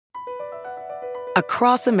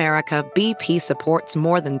Across America, BP supports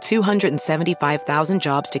more than 275,000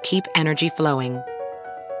 jobs to keep energy flowing.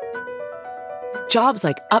 Jobs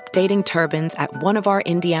like updating turbines at one of our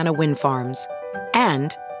Indiana wind farms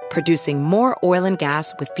and producing more oil and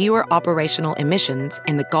gas with fewer operational emissions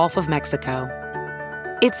in the Gulf of Mexico.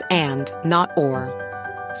 It's and, not or.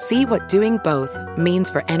 See what doing both means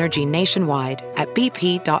for energy nationwide at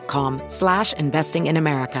bp.com/investing in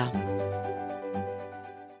America.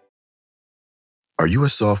 Are you a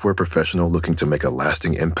software professional looking to make a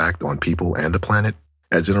lasting impact on people and the planet?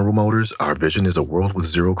 At General Motors, our vision is a world with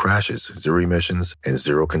zero crashes, zero emissions, and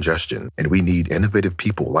zero congestion. And we need innovative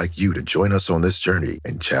people like you to join us on this journey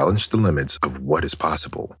and challenge the limits of what is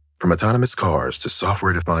possible. From autonomous cars to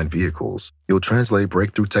software-defined vehicles, you'll translate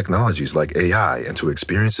breakthrough technologies like AI into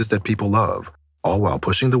experiences that people love, all while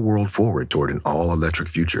pushing the world forward toward an all-electric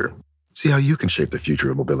future. See how you can shape the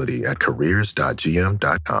future of mobility at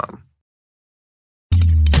careers.gm.com.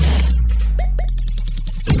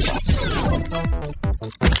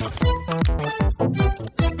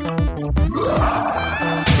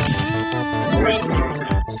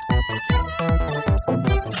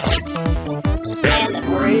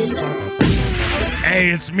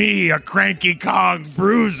 Hey, it's me, a Cranky Kong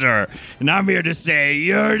Bruiser, and I'm here to say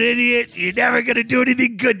you're an idiot. You're never gonna do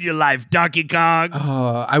anything good in your life, Donkey Kong.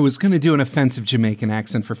 I was going to do an offensive Jamaican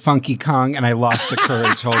accent for Funky Kong, and I lost the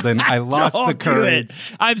courage, Holden. I lost the courage.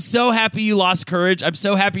 I'm so happy you lost courage. I'm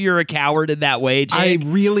so happy you're a coward in that way, Jake. I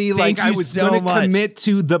really, I was going to commit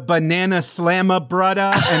to the banana slamma,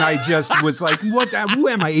 brudda, and I just was like, what? Who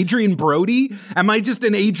am I, Adrian Brody? Am I just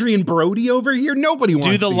an Adrian Brody over here? Nobody wants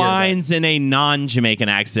to do the hear lines that. in a non-Jamaican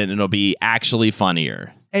accent, and it'll be actually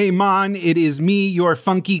funnier. Hey, man, it is me, your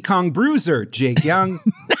Funky Kong Bruiser, Jake Young.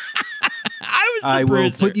 I will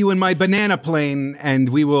put you in my banana plane, and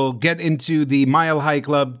we will get into the Mile High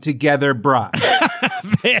Club together, brah.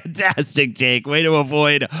 Fantastic, Jake. Way to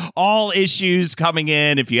avoid all issues coming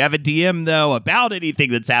in. If you have a DM, though, about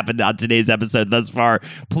anything that's happened on today's episode thus far,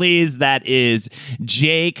 please, that is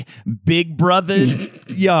Jake Big Brother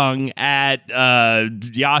Young at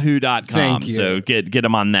yahoo.com. Thank you. So get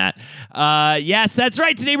him on that. Yes, that's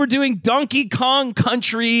right. Today we're doing Donkey Kong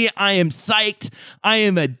Country. I am psyched. I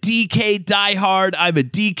am a DK diehard. I'm a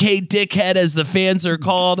DK dickhead, as the fans are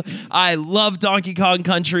called. I love Donkey Kong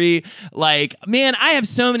Country. Like, man, I have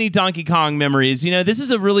so many Donkey Kong memories. You know, this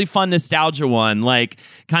is a really fun nostalgia one, like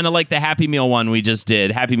kind of like the Happy Meal one we just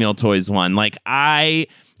did, Happy Meal Toys one. Like, I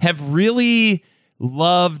have really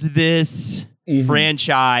loved this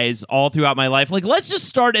franchise all throughout my life. Like, let's just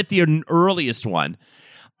start at the earliest one.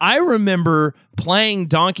 I remember playing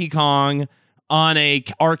Donkey Kong on a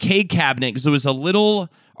arcade cabinet because it was a little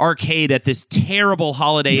arcade at this terrible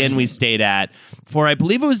Holiday Inn we stayed at for, I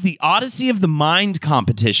believe it was the Odyssey of the Mind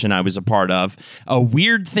competition I was a part of. A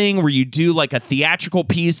weird thing where you do like a theatrical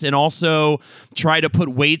piece and also try to put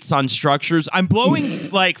weights on structures. I'm blowing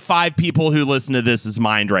like 5 people who listen to this'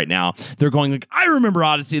 mind right now. They're going like, I remember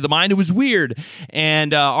Odyssey of the Mind. It was weird.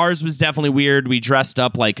 And ours was definitely weird. We dressed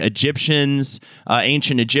up like Egyptians,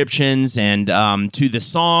 ancient Egyptians, and to the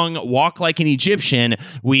song Walk Like an Egyptian,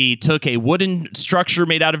 we took a wooden structure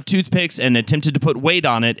made out of toothpicks and attempted to put weight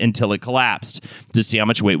on it until it collapsed to see how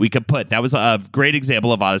much weight we could put. That was a great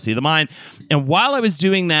example of Odyssey of the Mind. And while I was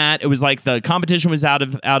doing that, it was like the competition was out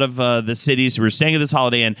of the city, so we were staying at this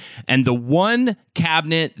Holiday Inn, and the one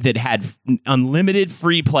cabinet that had unlimited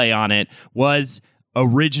free play on it was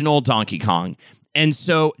original Donkey Kong. And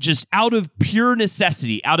so just out of pure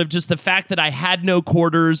necessity, out of just the fact that I had no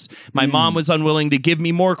quarters, my mom was unwilling to give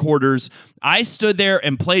me more quarters, I stood there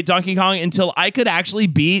and played Donkey Kong until I could actually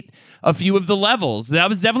beat a few of the levels. That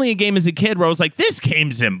was definitely a game as a kid where I was like, this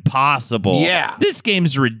game's impossible. Yeah. This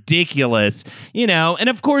game's ridiculous. You know, and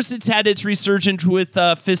of course it's had its resurgence with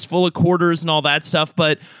Fistful of Quarters and all that stuff,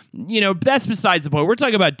 but, you know, that's besides the point. We're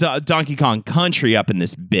talking about Donkey Kong Country up in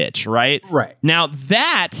this bitch, right? Right. Now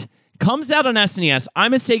that comes out on SNES.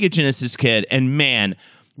 I'm a Sega Genesis kid, and man,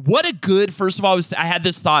 what a good, first of all, I had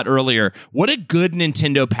this thought earlier, what a good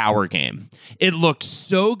Nintendo Power game. It looked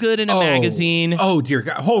so good in a magazine. Oh, dear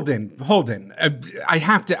God. Holden. I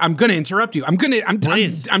have to, I'm going to interrupt you. I'm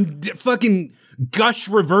fucking gush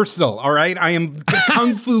reversal, all right? I am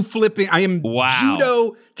kung fu flipping. I am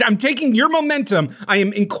judo. I'm taking your momentum. I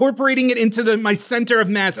am incorporating it into my center of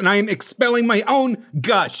mass, and I am expelling my own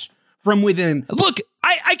gush from within. Look,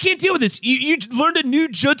 I can't deal with this. You learned a new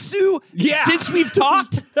jutsu since we've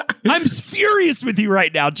talked? I'm furious with you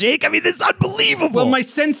right now, Jake. I mean, this is unbelievable. Well, my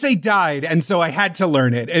sensei died, and so I had to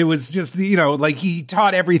learn it. It was just, like he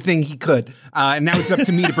taught everything he could. And now it's up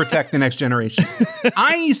to me to protect the next generation.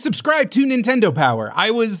 I subscribed to Nintendo Power.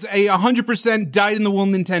 I was a 100% dyed-in-the-wool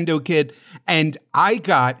Nintendo kid, and I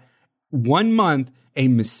got 1 month a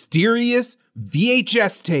mysterious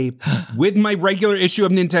VHS tape with my regular issue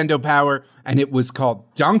of Nintendo Power, and it was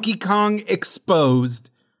called Donkey Kong Exposed,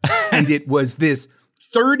 and it was this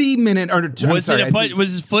 30-minute. Was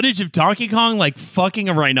this footage of Donkey Kong like fucking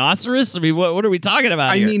a rhinoceros? I mean, what are we talking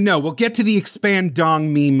about here? I mean, no, we'll get to the expand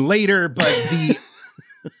dong meme later, but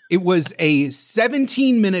it was a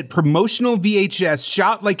 17-minute promotional VHS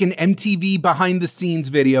shot like an MTV behind the scenes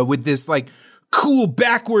video with this like cool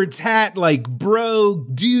backwards hat, like bro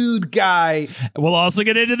dude guy. We'll also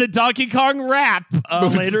get into the Donkey Kong rap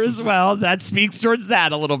later as well. That speaks towards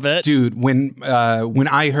that a little bit. Dude, when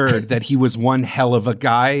I heard that he was one hell of a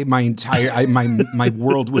guy, my entire my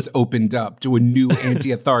world was opened up to a new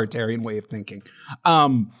anti-authoritarian way of thinking.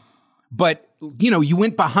 But you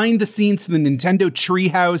went behind the scenes to the Nintendo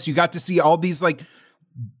Treehouse. You got to see all these like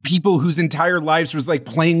people whose entire lives was like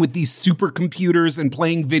playing with these supercomputers and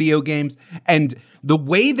playing video games. And the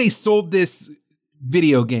way they sold this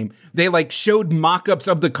video game, they like showed mock-ups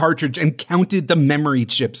of the cartridge and counted the memory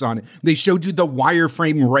chips on it. They showed you the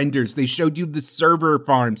wireframe renders. They showed you the server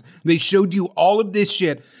farms. They showed you all of this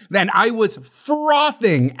shit. Then I was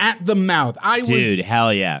frothing at the mouth. Dude,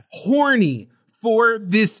 hell yeah. Horny for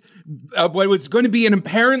this, what was going to be an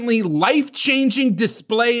apparently life-changing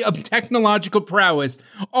display of technological prowess,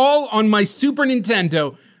 all on my Super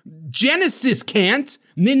Nintendo. Genesis can't.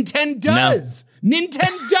 Nintendo does. No.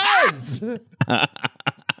 Nintendo does.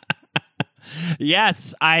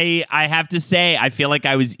 Yes, I have to say, I feel like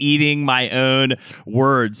I was eating my own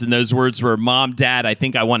words. And those words were, Mom, Dad, I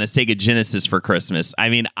think I want a Sega Genesis for Christmas. I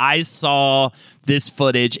mean, I saw this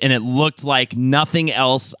footage and it looked like nothing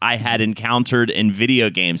else I had encountered in video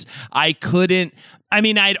games. I'd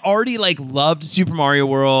already like loved Super Mario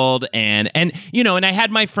World and I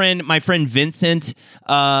had my friend Vincent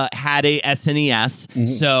had a SNES. Mm-hmm.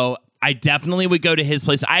 So I definitely would go to his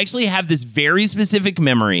place. I actually have this very specific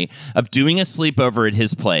memory of doing a sleepover at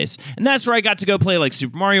his place. And that's where I got to go play like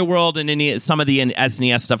Super Mario World and some of the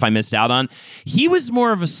SNES stuff I missed out on. He was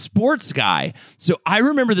more of a sports guy. So I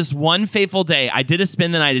remember this one fateful day, I did a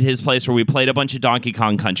spend the night at his place where we played a bunch of Donkey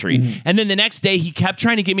Kong Country. Mm-hmm. And then the next day he kept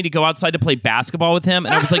trying to get me to go outside to play basketball with him.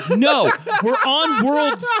 And I was like, no, we're on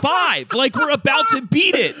World 5. Like we're about to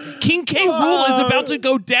beat it. King K. Rool is about to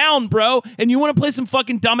go down, bro. And you want to play some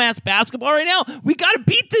fucking dumbass basketball right now? We got to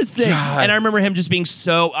beat this thing. God. And I remember him just being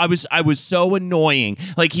I was so annoying.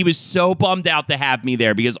 Like he was so bummed out to have me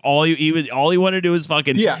there because all he wanted to do was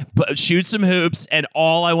fucking shoot some hoops, and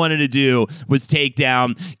all I wanted to do was take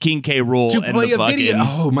down King K. Rool to play a video.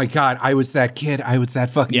 Oh my God, I was that kid. I was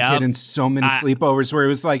that fucking kid in so many sleepovers where it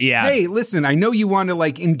was like, hey, listen, I know you want to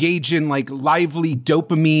like engage in like lively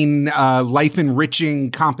dopamine, life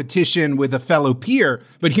enriching competition with a fellow peer,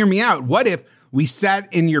 but hear me out. What if we sat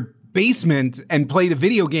in your basement and played a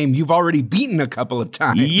video game you've already beaten a couple of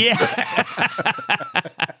times? Yeah.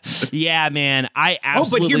 Yeah, man. I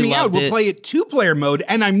absolutely but hear me out. We'll play it 2-player mode,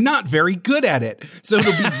 and I'm not very good at it. So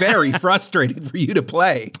it'll be very frustrating for you to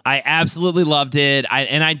play. I absolutely loved it.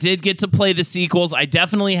 I did get to play the sequels. I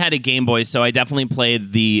definitely had a Game Boy, so I definitely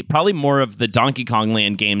played probably more of the Donkey Kong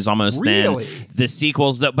Land games almost than the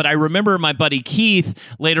sequels. But I remember my buddy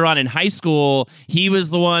Keith, later on in high school, he was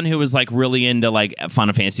the one who was like really into like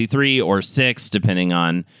Final Fantasy 3 or 6, depending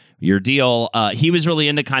on your deal. He was really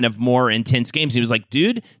into kind of more intense games. He was like,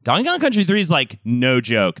 dude, Donkey Kong Country 3 is like no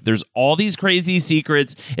joke. There's all these crazy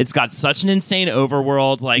secrets. It's got such an insane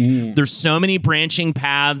overworld. Like there's so many branching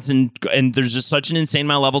paths and there's just such an insane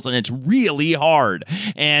amount of levels, and it's really hard.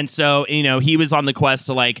 And so, he was on the quest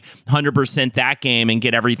to like 100% that game and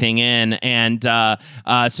get everything in. And so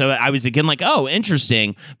I was again like, oh,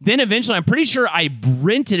 interesting. Then eventually, I'm pretty sure I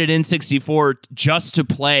rented an N64 just to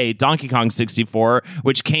play Donkey Kong 64,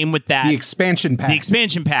 which came with that. The expansion pack. The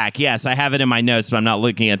expansion pack, yes. I have it in my notes, but I'm not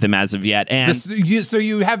looking at them as of yet. And so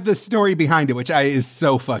you have the story behind it, which is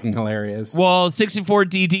so fucking hilarious. Well, 64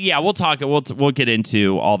 DD, yeah, we'll talk. We'll get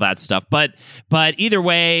into all that stuff. But either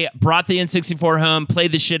way, brought the N64 home,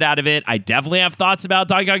 played the shit out of it. I definitely have thoughts about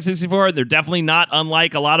Donkey Kong 64. They're definitely not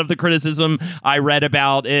unlike a lot of the criticism I read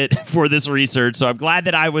about it for this research. So I'm glad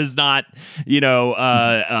that I was not,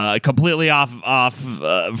 completely off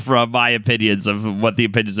from my opinions of what the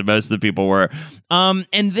opinions of most of the people were. And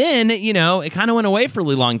then, it kind of went away for a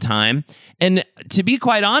really long time. And to be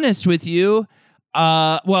quite honest with you,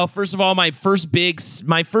 Well, first of all, my first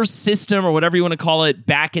system or whatever you want to call it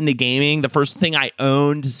back into gaming, the first thing I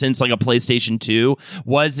owned since like a PlayStation 2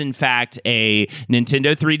 was in fact a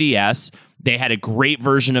Nintendo 3DS. They had a great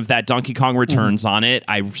version of that Donkey Kong Returns on it.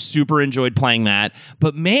 I super enjoyed playing that.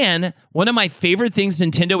 But man, one of my favorite things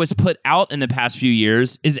Nintendo has put out in the past few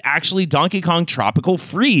years is actually Donkey Kong Tropical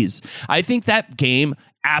Freeze. I think that game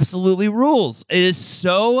absolutely rules. It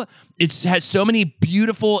has so many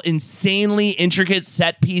beautiful, insanely intricate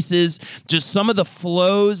set pieces. Just some of the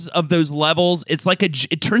flows of those levels. It's like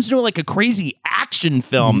it turns into like a crazy action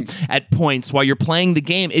film at points while you're playing the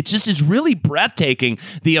game. It just is really breathtaking,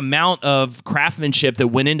 the amount of craftsmanship that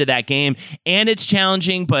went into that game. And it's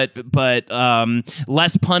challenging, but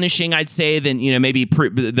less punishing, I'd say, than maybe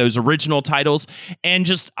those original titles. And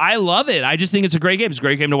just I love it. I just think it's a great game. It's a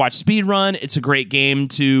great game to watch speedrun. It's a great game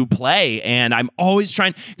to play. And I'm always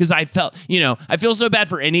trying, because I feel so bad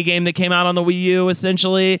for any game that came out on the Wii U,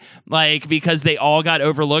 essentially, like, because they all got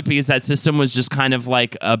overlooked because that system was just kind of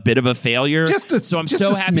like a bit of a failure. So I'm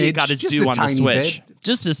so happy it got its due on the Switch.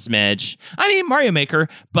 Just a smidge. I mean, Mario Maker,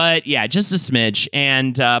 but yeah, just a smidge.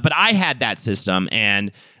 And but I had that system,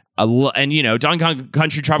 and Donkey Kong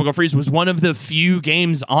Country Tropical Freeze was one of the few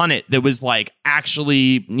games on it that was like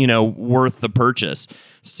actually worth the purchase.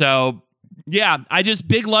 So. Yeah, I just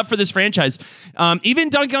big love for this franchise. Even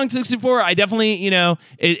Donkey Kong 64, I definitely,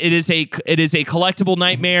 it is a collectible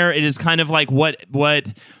nightmare. It is kind of like what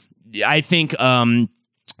I think.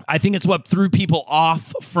 I think it's what threw people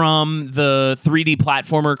off from the 3D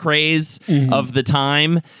platformer craze of the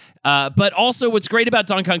time. But also what's great about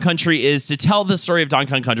Donkey Kong Country is to tell the story of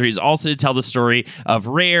Donkey Kong Country is also to tell the story of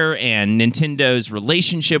Rare and Nintendo's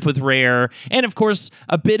relationship with Rare. And of course,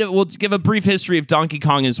 we'll give a brief history of Donkey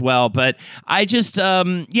Kong as well. But I just,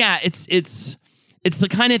 it's the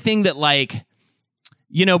kind of thing that like,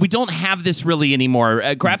 we don't have this really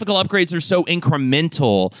anymore. Graphical upgrades are so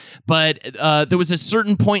incremental, but there was a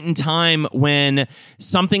certain point in time when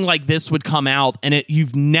something like this would come out and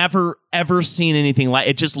you've never ever seen anything like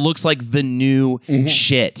it. Just looks like the new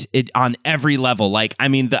shit on every level. Like, I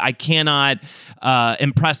mean, I cannot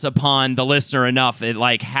impress upon the listener enough at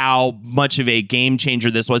like how much of a game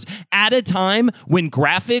changer this was at a time when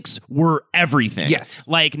graphics were everything. Yes.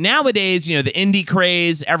 Like nowadays, the indie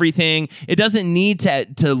craze, everything, it doesn't need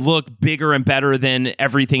to look bigger and better than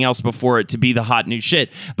everything else before it to be the hot new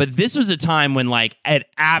shit. But this was a time when like it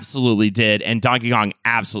absolutely did, and Donkey Kong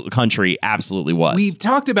Country absolutely was. We've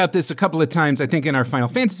talked about this a couple of times, I think, in our Final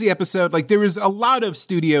Fantasy episode. Like, there was a lot of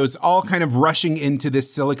studios all kind of rushing into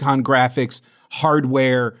this Silicon Graphics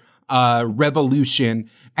hardware revolution,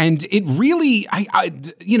 and it really,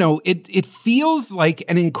 it feels like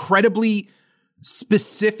an incredibly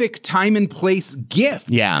specific time and place gift.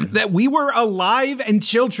 Yeah. That we were alive and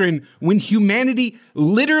children when humanity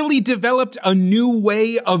literally developed a new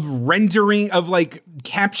way of rendering, of like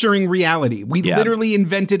capturing reality. We literally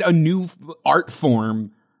invented a new art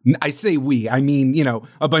form. I say we, I mean,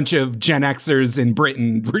 a bunch of Gen Xers in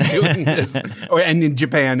Britain were doing this, and in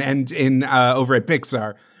Japan and in over at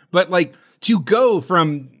Pixar. But like to go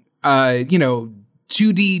from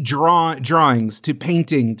 2D drawings to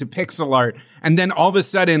painting to pixel art, and then all of a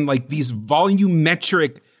sudden like these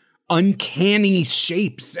volumetric, uncanny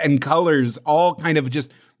shapes and colors all kind of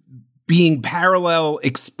just being parallel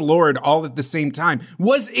explored all at the same time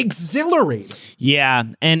was exhilarating. Yeah,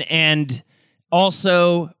 and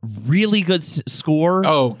also, really good score.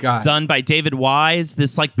 Oh, God. Done by David Wise.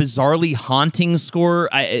 This like bizarrely haunting score,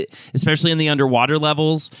 especially in the underwater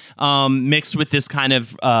levels, mixed with this kind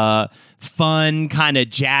of fun, kind of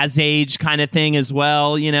jazz age kind of thing as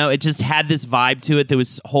well. It just had this vibe to it that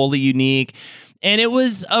was wholly unique. And it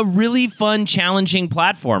was a really fun, challenging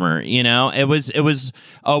platformer. It was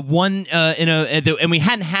a one and we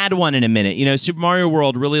hadn't had one in a minute. Super Mario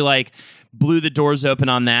World really like blew the doors open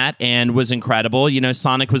on that and was incredible.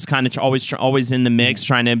 Sonic was kind of always in the mix,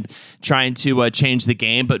 trying to change the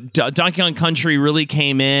game. But Donkey Kong Country really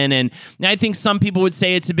came in, and I think some people would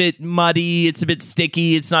say it's a bit muddy, it's a bit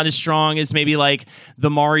sticky, it's not as strong as maybe like the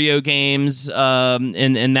Mario games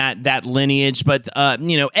and that lineage. But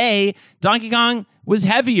Donkey Kong was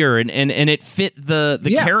heavier and it fit the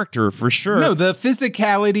character for sure. No, the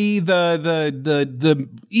physicality, the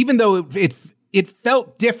even though it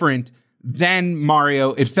felt different than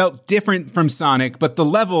Mario, it felt different from Sonic, but the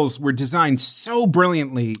levels were designed so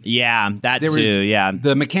brilliantly. Yeah, that too. Yeah,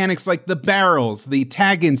 the mechanics like the barrels, the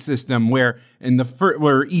tag-in system, where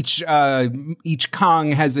each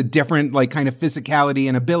Kong has a different like kind of physicality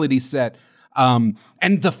and ability set. And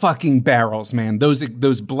the fucking barrels, man,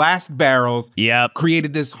 those blast barrels,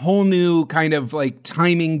 created this whole new kind of like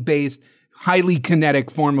timing based highly kinetic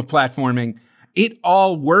form of platforming. It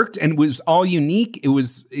all worked and was all unique. It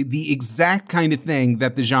was the exact kind of thing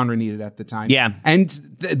that the genre needed at the time. Yeah. And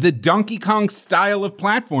the Donkey Kong style of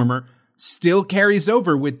platformer still carries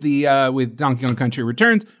over with with Donkey Kong Country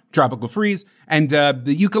Returns, Tropical Freeze, and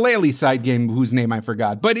the ukulele side game whose name I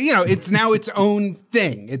forgot. But, it's now its own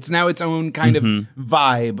thing. It's now its own kind of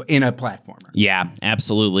vibe in a platformer. Yeah,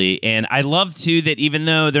 absolutely. And I love, too, that even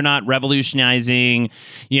though they're not revolutionizing,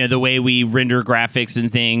 the way we render graphics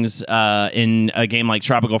and things in a game like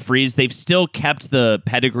Tropical Freeze, they've still kept the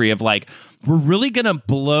pedigree of, like, we're really going to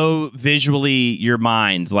blow visually your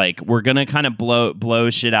mind. Like, we're going to kind of blow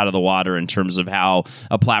shit out of the water in terms of how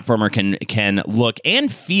a platformer can look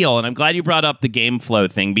and feel. And I'm glad you brought up the game flow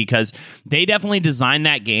thing, because they definitely designed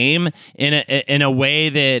that game in a way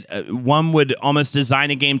that one would almost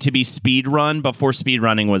design a game to be speed run before speed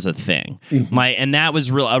running was a thing. Mm-hmm. And that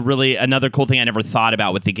was really another cool thing I never thought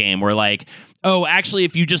about with the game, where like, oh, actually,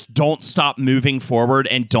 if you just don't stop moving forward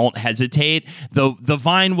and don't hesitate, the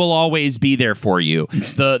vine will always be there for you.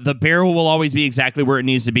 The barrel will always be exactly where it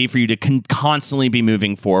needs to be for you to constantly be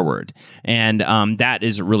moving forward. And that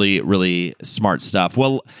is really, really smart stuff.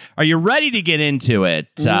 Well, are you ready to get into it?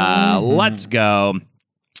 Let's go.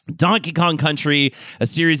 Donkey Kong Country, a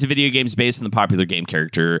series of video games based on the popular game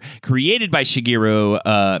character, created by Shigeru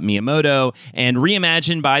Miyamoto and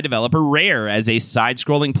reimagined by developer Rare as a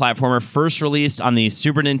side-scrolling platformer first released on the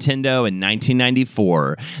Super Nintendo in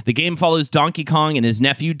 1994. The game follows Donkey Kong and his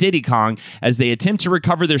nephew Diddy Kong as they attempt to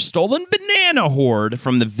recover their stolen banana hoard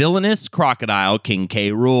from the villainous crocodile King K.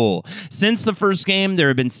 Rool. Since the first game, there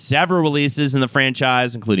have been several releases in the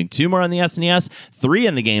franchise, including 2 more on the SNES, 3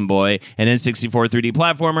 on the Game Boy, an N64 3D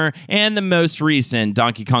platformer, and the most recent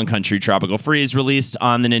Donkey Kong Country Tropical Freeze released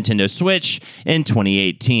on the Nintendo Switch in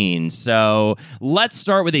 2018. So let's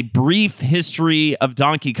start with a brief history of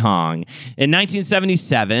Donkey Kong. In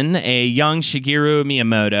 1977, a young Shigeru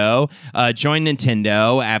Miyamoto joined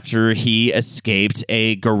Nintendo after he escaped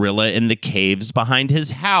a gorilla in the caves behind his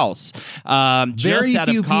house. Very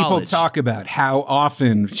few people talk about how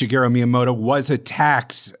often Shigeru Miyamoto was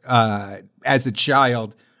attacked as a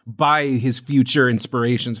child by his future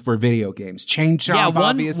inspirations for video games. Chain Chomp,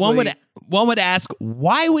 obviously. One would ask,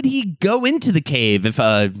 why would he go into the cave if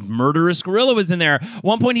a murderous gorilla was in there? At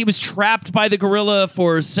one point, he was trapped by the gorilla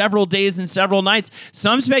for several days and several nights.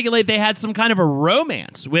 Some speculate they had some kind of a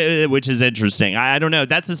romance, which is interesting. I don't know.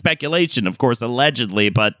 That's a speculation, of course, allegedly.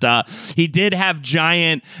 But he did have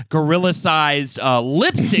giant gorilla-sized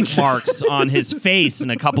lipstick marks on his face in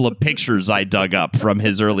a couple of pictures I dug up from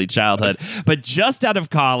his early childhood. But just out of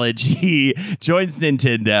college, he joins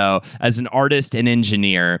Nintendo as an artist and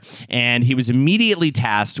engineer. And he was immediately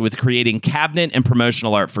tasked with creating cabinet and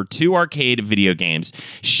promotional art for 2 arcade video games,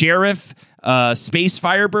 Sheriff, Space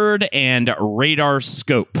Firebird, and Radar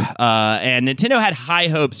Scope. And Nintendo had high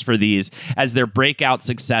hopes for these as their breakout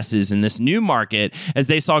successes in this new market, as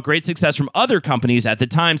they saw great success from other companies at the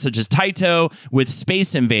time, such as Taito with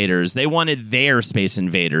Space Invaders. They wanted their Space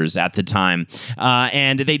Invaders at the time.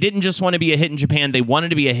 And they didn't just want to be a hit in Japan, they wanted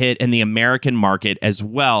to be a hit in the American market as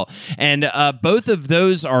well. And both of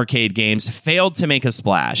those arcade games failed to make a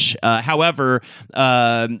splash. However,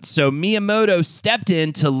 so Miyamoto stepped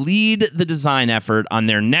in to lead the design effort on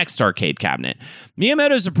their next arcade cabinet.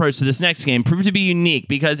 Miyamoto's approach to this next game proved to be unique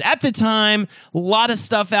because at the time, a lot of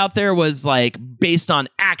stuff out there was like based on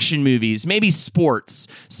action movies, maybe sports,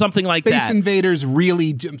 something like that. Space Invaders,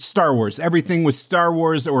 really Star Wars. Everything was Star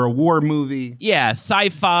Wars or a war movie. Yeah,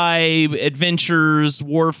 sci-fi, adventures,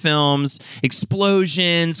 war films,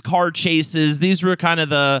 explosions, car chases. These were kind of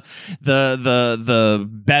the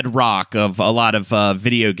bedrock of a lot of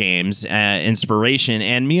video games inspiration.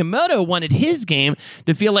 And Miyamoto wanted his game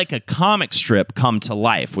to feel like a comic strip come to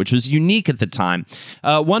life, which was unique at the time.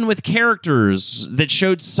 One with characters that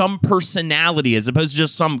showed some personality as opposed to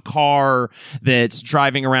just some car that's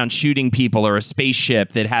driving around shooting people or a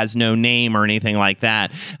spaceship that has no name or anything like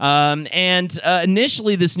that.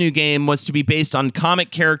 Initially, this new game was to be based on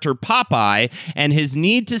comic character Popeye and his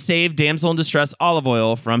need to save damsel in distress Olive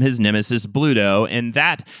Oyl from his nemesis Bluto in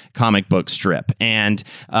that comic book strip. And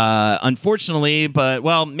unfortunately,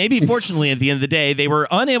 maybe fortunately, at the end of the day, they were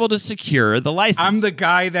unable to secure the license. I'm the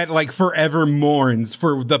guy that like forever mourns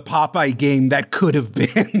for the Popeye game that could have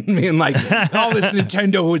been. I mean, like, all this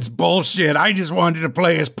Nintendo was bullshit. I just wanted to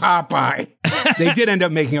play as Popeye. They did end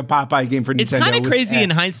up making a Popeye game for Nintendo. It's kind of crazy in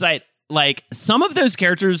hindsight. like some of those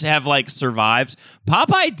characters have like survived.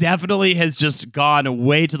 Popeye definitely has just gone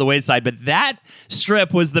way to the wayside, but that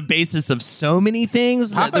strip was the basis of so many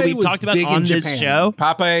things that we've talked about on this show.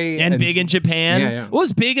 Popeye and big in Japan. Yeah. It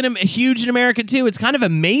was big and huge in America too. It's kind of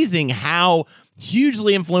amazing how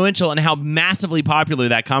hugely influential and how massively popular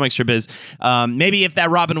that comic strip is. Maybe if that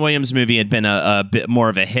Robin Williams movie had been a bit more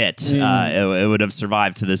of a hit, it would have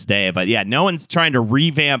survived to this day. But yeah, no one's trying to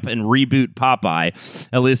revamp and reboot Popeye,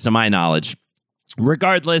 at least to my knowledge.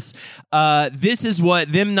 Regardless, this is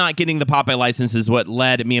what them not getting the Popeye license is what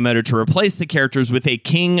led Miyamoto to replace the characters with a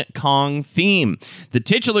King Kong theme. The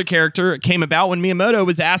titular character came about when Miyamoto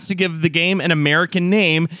was asked to give the game an American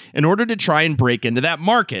name in order to try and break into that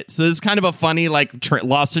market. So it's kind of a funny, like,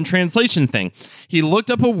 lost in translation thing. He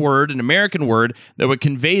looked up a word, an American word, that would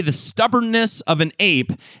convey the stubbornness of an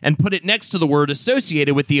ape and put it next to the word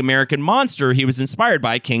associated with the American monster he was inspired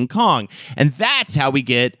by, King Kong. And that's how we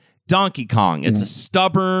get Donkey Kong. It's a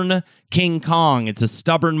stubborn King Kong. It's a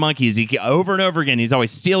stubborn monkey. Over and over again, he's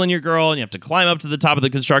always stealing your girl, and you have to climb up to the top of the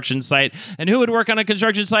construction site. And who would work on a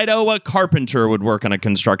construction site? Oh, a carpenter would work on a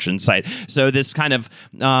construction site. So this kind of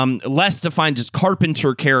less defined, just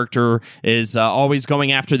carpenter character is always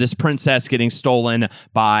going after this princess getting stolen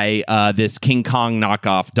by this King Kong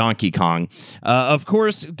knockoff Donkey Kong. Of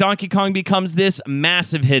course, Donkey Kong becomes this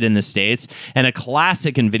massive hit in the States and a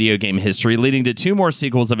classic in video game history, leading to 2 more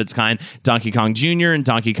sequels of its kind, Donkey Kong Jr. and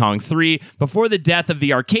Donkey Kong 3, before the death of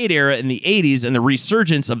the arcade era in the 80s and the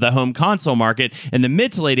resurgence of the home console market in the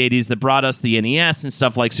mid to late 80s that brought us the NES and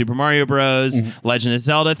stuff like Super Mario Bros., Legend of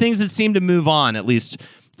Zelda, things that seem to move on, at least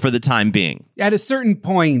for the time being. At a certain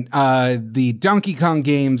point, the Donkey Kong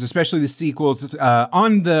games, especially the sequels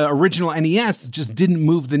on the original NES, just didn't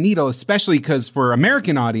move the needle, especially because for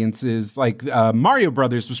American audiences, like Mario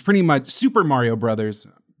Brothers was pretty much Super Mario Brothers.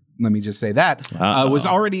 Let me just say that, was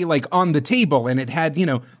already like on the table, and it had,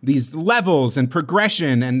 these levels and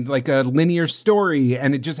progression and like a linear story,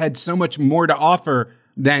 and it just had so much more to offer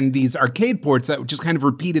than these arcade ports that just kind of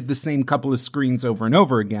repeated the same couple of screens over and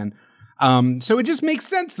over again. So it just makes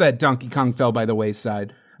sense that Donkey Kong fell by the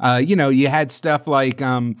wayside. You had stuff like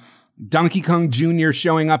Donkey Kong Jr.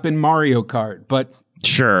 showing up in Mario Kart, but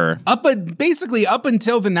sure, basically up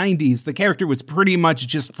until the 90s, the character was pretty much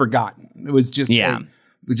just forgotten. It was just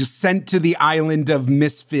just sent to the island of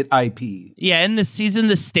misfit IP. Yeah, in the season,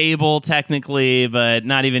 the stable technically, but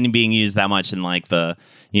not even being used that much in like the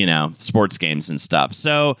sports games and stuff.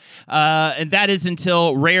 So, and that is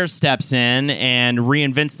until Rare steps in and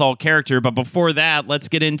reinvents the whole character. But before that, let's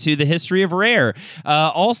get into the history of Rare.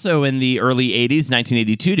 Also in the early 80s,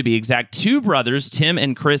 1982 to be exact, 2 brothers, Tim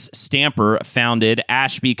and Chris Stamper, founded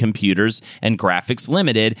Ashby Computers and Graphics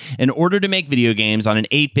Limited in order to make video games on an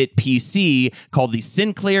 8-bit PC called the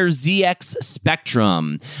Sinclair ZX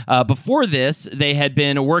Spectrum. Before this, they had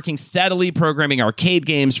been working steadily programming arcade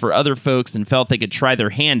games for other folks and felt they could try their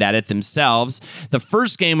hand at it themselves. The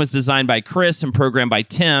first game was designed by Chris and programmed by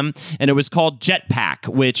Tim, and it was called Jetpack,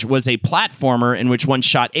 which was a platformer in which one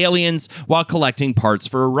shot aliens while collecting parts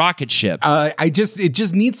for a rocket ship. It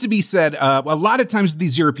just needs to be said, a lot of times with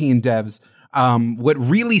these European devs, what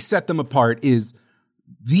really set them apart is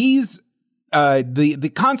these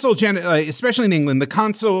the console especially in England, the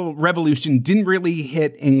console revolution didn't really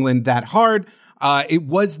hit England that hard. It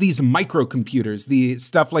was these microcomputers, the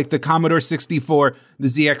stuff like the Commodore 64, the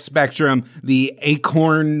ZX Spectrum, the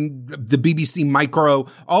Acorn, the BBC Micro,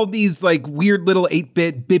 all these like weird little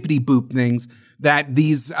 8-bit bippity boop things that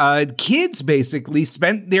these kids basically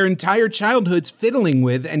spent their entire childhoods fiddling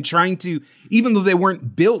with and trying to, even though they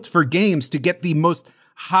weren't built for games, to get the most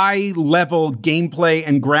high-level gameplay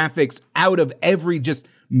and graphics out of every just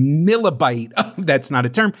millibyte, that's not a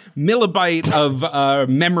term, millibyte of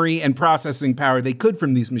memory and processing power they could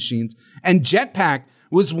from these machines. And Jetpack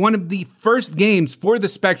was one of the first games for the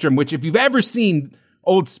Spectrum, which if you've ever seen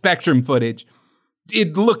old Spectrum footage,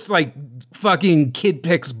 it looks like fucking Kid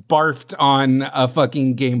Pix barfed on a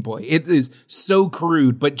fucking Game Boy. It is so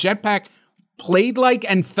crude, but Jetpack played like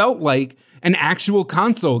and felt like an actual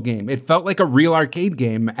console game. It felt like a real arcade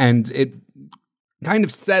game, and it kind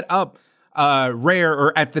of set up Rare,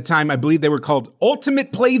 or at the time, I believe they were called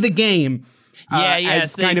Ultimate Play the Game.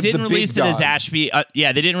 Yes, they didn't release it as Ashby.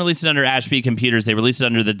 They didn't release it under Ashby Computers. They released it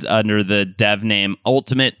under the dev name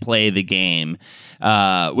Ultimate Play the Game,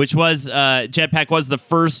 which was Jetpack was the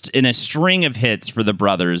first in a string of hits for the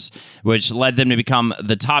brothers, which led them to become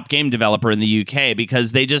the top game developer in the UK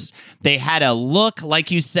because they had a look,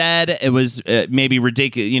 like you said, it was maybe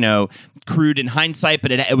ridiculous, crude in hindsight,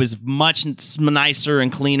 but it was much nicer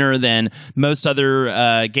and cleaner than most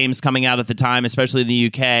other games coming out at the time, especially in the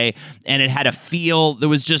UK, and it had had a feel. There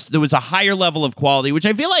was a higher level of quality, which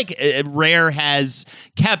I feel like Rare has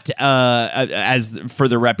kept as for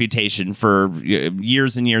their reputation for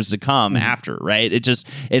years and years to come after, right?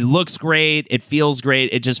 It looks great. It feels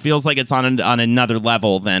great. It just feels like it's on another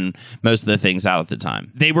level than most of the things out at the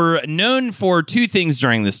time. They were known for two things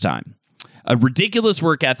during this time: a ridiculous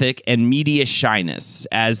work ethic and media shyness,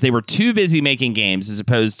 as they were too busy making games as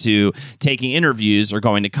opposed to taking interviews or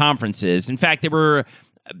going to conferences. In fact, they were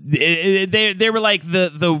like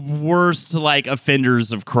the worst like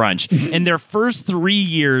offenders of crunch. In their first 3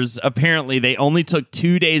 years, apparently they only took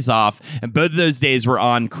 2 days off, and both of those days were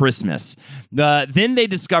on Christmas. Then they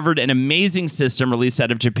discovered an amazing system released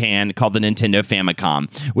out of Japan called the Nintendo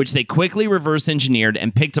Famicom, which they quickly reverse engineered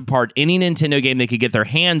and picked apart any Nintendo game they could get their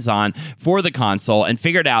hands on for the console, and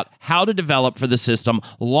figured out how to develop for the system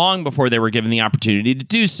long before they were given the opportunity to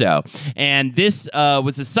do so. And this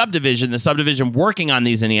was the subdivision working on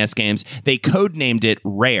these NES games. They codenamed it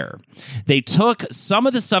Rare. They took some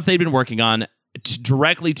of the stuff they'd been working on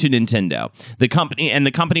directly to Nintendo. The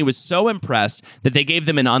company was so impressed that they gave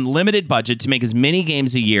them an unlimited budget to make as many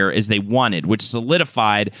games a year as they wanted, which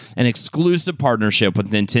solidified an exclusive partnership with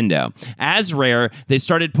Nintendo. As Rare, they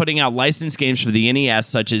started putting out licensed games for the NES,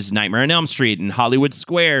 such as Nightmare on Elm Street and Hollywood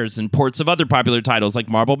Squares, and ports of other popular titles like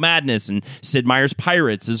Marble Madness and Sid Meier's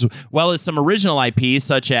Pirates, as well as some original IP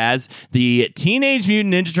such as the Teenage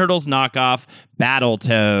Mutant Ninja Turtles knockoff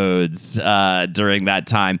Battletoads during that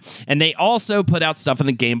time. And they also put out stuff on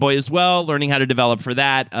the Game Boy as well, learning how to develop for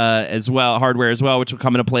that as well, hardware as well, which will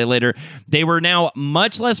come into play later. They were now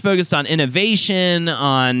much less focused on innovation,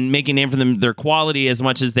 on making a name for their quality, as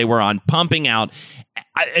much as they were on pumping out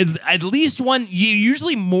at least one,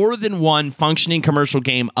 usually more than one functioning commercial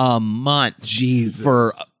game a month. Jesus.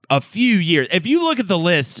 For a few years. If you look at the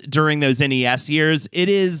list during those NES years, it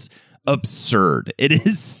is absurd. It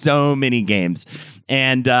is so many games.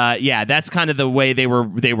 And that's kind of the way they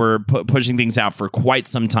were pushing things out for quite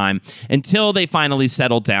some time, until they finally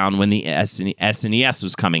settled down when the SNES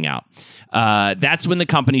was coming out. That's when the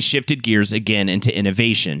company shifted gears again into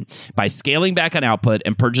innovation by scaling back on output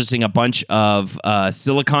and purchasing a bunch of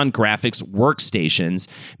Silicon Graphics workstations,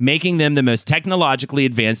 making them the most technologically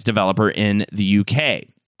advanced developer in the UK.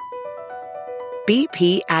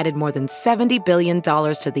 BP added more than $70 billion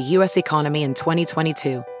to the U.S. economy in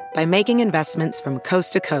 2022 by making investments from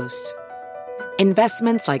coast to coast.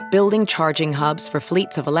 Investments like building charging hubs for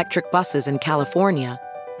fleets of electric buses in California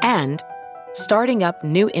and starting up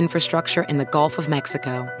new infrastructure in the Gulf of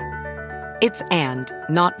Mexico. It's and,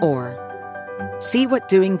 not or. See what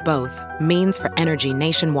doing both means for energy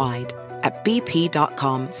nationwide at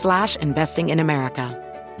bp.com/investing in America.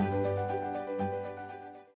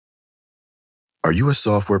 Are you a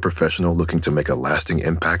software professional looking to make a lasting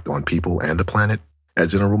impact on people and the planet? At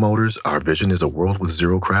General Motors, our vision is a world with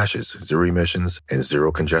zero crashes, zero emissions, and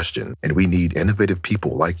zero congestion. And we need innovative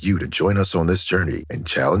people like you to join us on this journey and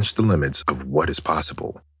challenge the limits of what is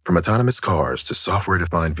possible. From autonomous cars to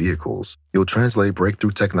software-defined vehicles, you'll translate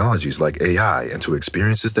breakthrough technologies like AI into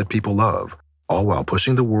experiences that people love, all while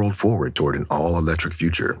pushing the world forward toward an all-electric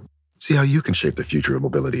future. See how you can shape the future of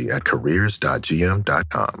mobility at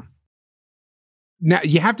careers.gm.com. Now,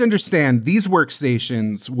 you have to understand, these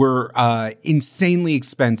workstations were insanely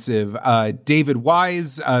expensive. David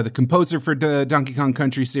Wise, the composer for the Donkey Kong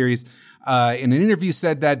Country series, in an interview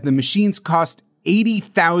said that the machines cost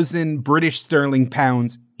 80,000 British sterling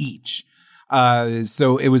pounds each.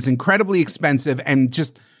 So it was incredibly expensive, and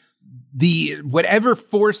just whatever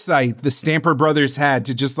foresight the Stamper brothers had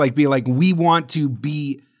to just like be like, we want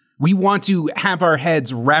to have our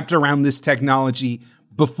heads wrapped around this technology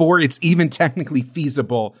before it's even technically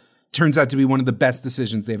feasible, turns out to be one of the best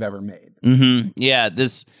decisions they've ever made. Mm-hmm. Yeah,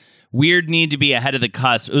 this weird need to be ahead of the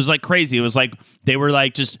cusp. It was like crazy. It was like they were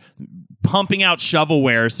like just pumping out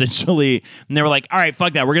shovelware, essentially. And they were like, all right,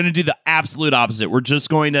 fuck that. We're going to do the absolute opposite. We're just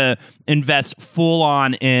going to invest full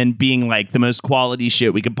on in being like the most quality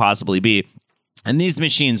shit we could possibly be. And these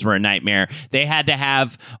machines were a nightmare. They had to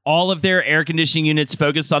have all of their air conditioning units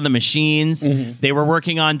focused on the machines. Mm-hmm. They were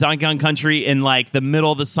working on Donkey Kong Country in like the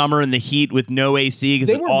middle of the summer in the heat with no AC because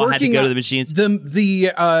it all had to go to the machines.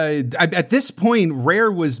 At this point,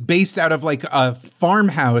 Rare was based out of like a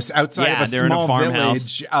farmhouse outside of a small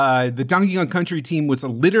village. The Donkey Kong Country team was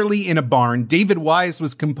literally in a barn. David Wise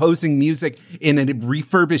was composing music in a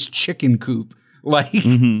refurbished chicken coop. Like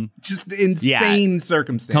just insane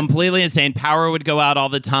circumstances. Completely insane. Power would go out all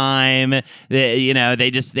the time.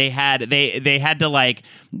 They had to like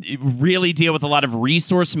really deal with a lot of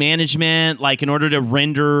resource management. Like in order to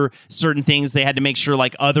render certain things, they had to make sure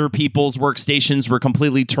like other people's workstations were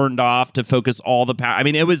completely turned off to focus all the power. I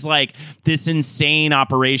mean, it was like this insane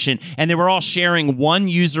operation, and they were all sharing one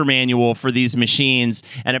user manual for these machines.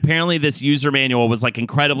 And apparently this user manual was like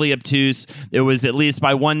incredibly obtuse. It was, at least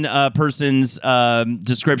by one person's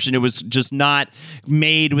description, it was just not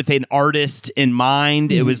made with an artist in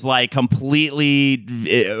mind. It was like completely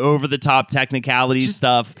over the top technicality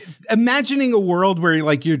stuff. Imagining a world where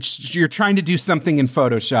like you're trying to do something in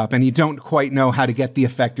Photoshop and you don't quite know how to get the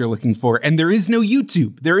effect you're looking for, and there is no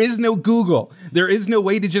YouTube, there is no Google, there is no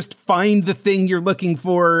way to just find the thing you're looking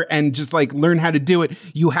for and just like learn how to do it.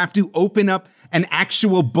 You have to open up an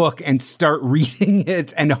actual book and start reading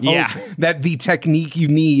it and hope that the technique you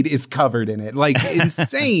need is covered in it. Like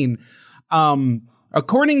insane.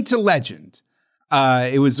 According to legend,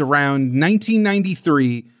 it was around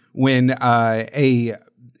 1993 when a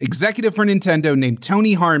executive for Nintendo named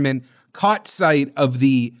Tony Harmon caught sight of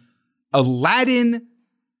the Aladdin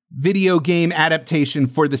video game adaptation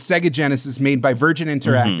for the Sega Genesis made by Virgin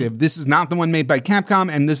Interactive. This is not the one made by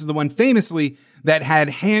Capcom, and this is the one famously that had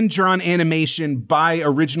hand-drawn animation by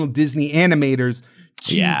original Disney animators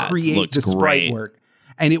to create the sprite work.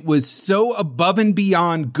 And it was so above and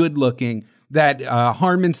beyond good-looking that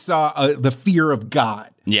Harmon saw the fear of God.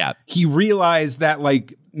 Yeah. He realized that,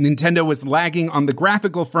 like, Nintendo was lagging on the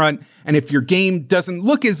graphical front, and if your game doesn't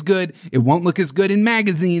look as good, it won't look as good in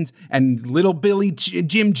magazines, and little Billy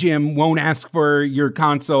Jim won't ask for your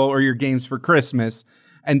console or your games for Christmas.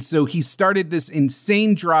 And so he started this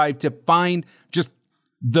insane drive to find just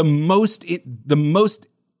the most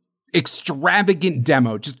extravagant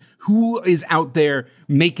demo, just who is out there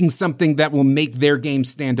making something that will make their game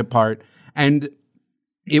stand apart. And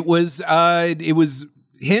it was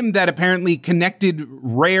him that apparently connected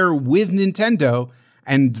Rare with Nintendo,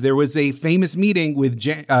 and there was a famous meeting with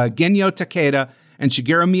Genyo Takeda and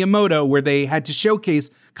Shigeru Miyamoto where they had to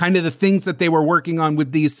showcase kind of the things that they were working on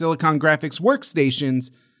with these Silicon Graphics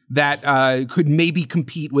workstations that could maybe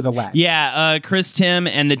compete with Aladdin. Yeah, Chris Tim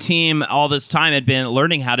and the team all this time had been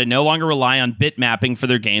learning how to no longer rely on bit mapping for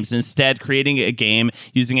their games, instead creating a game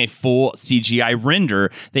using a full CGI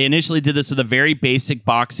render. They initially did this with a very basic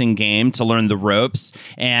boxing game to learn the ropes,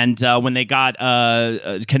 and when they got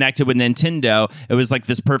connected with Nintendo, it was like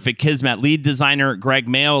this perfect kismet. Lead designer Greg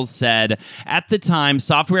Mayles said, "At the time,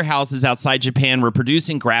 software houses outside Japan were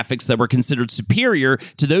producing graphics that were considered superior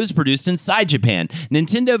to those produced inside Japan.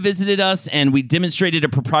 Nintendo visited us and we demonstrated a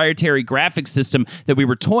proprietary graphics system that we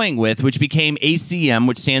were toying with, which became ACM,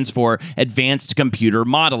 which stands for Advanced Computer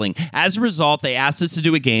Modeling. As a result, they asked us to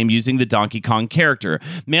do a game using the Donkey Kong character."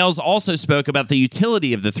 Mayles also spoke about the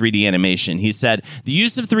utility of the 3D animation. He said, "The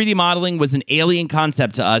use of 3D modeling was an alien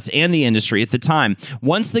concept to us and the industry at the time.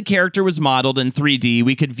 Once the character was modeled in 3D,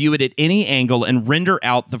 we could view it at any angle and render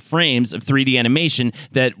out the frames of 3D animation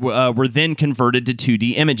that were then converted to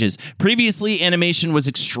 2D images. Previously, animation was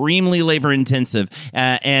extremely labor intensive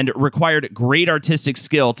and required great artistic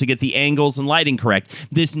skill to get the angles and lighting correct.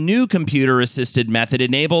 This new computer assisted method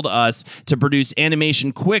enabled us to produce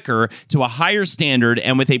animation quicker, to a higher standard,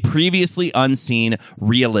 and with a previously unseen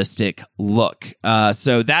realistic look."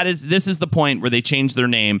 So this is the point where they changed their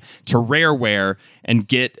name to Rareware and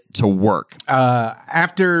get to work.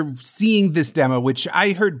 After seeing this demo, which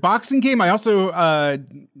I heard boxing game, I also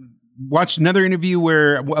watched another interview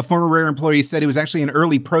where a former Rare employee said it was actually an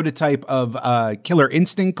early prototype of Killer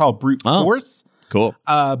Instinct called Brute Force. Cool.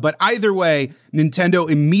 But either way, Nintendo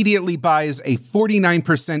immediately buys a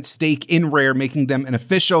 49% stake in Rare, making them an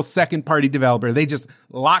official second-party developer. They just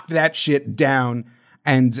locked that shit down.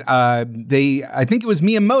 And I think it was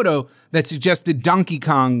Miyamoto that suggested Donkey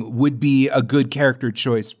Kong would be a good character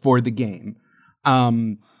choice for the game.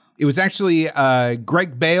 It was actually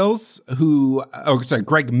Greg Mayles, who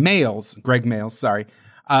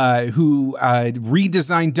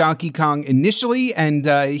redesigned Donkey Kong initially, and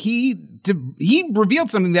he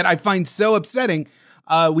revealed something that I find so upsetting.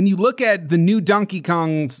 When you look at the new Donkey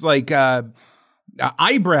Kong's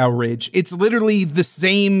eyebrow ridge, it's literally the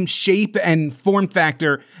same shape and form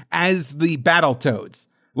factor as the Battletoads.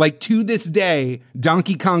 Like, to this day,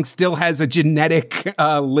 Donkey Kong still has a genetic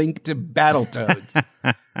link to Battletoads,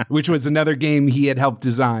 which was another game he had helped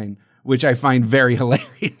design. which I find very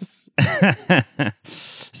hilarious.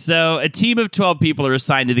 So a team of 12 people are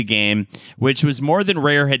assigned to the game, which was more than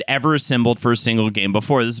Rare had ever assembled for a single game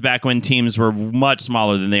before. This is back when teams were much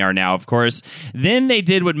smaller than they are now, of course. Then they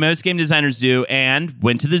did what most game designers do and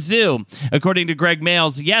went to the zoo. According to Greg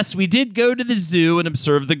Mails, yes, we did go to the zoo and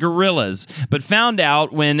observe the gorillas, but found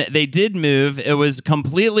out when they did move, it was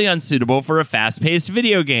completely unsuitable for a fast-paced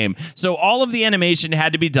video game. So all of the animation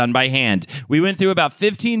had to be done by hand. We went through about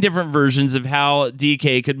 15 different versions of how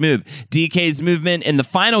DK could move. DK's movement in the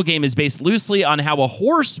final game is based loosely on how a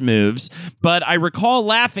horse moves, but I recall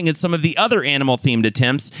laughing at some of the other animal-themed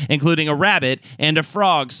attempts, including a rabbit and a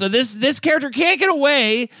frog. So this character can't get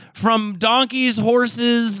away from donkeys,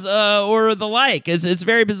 horses, or the like. It's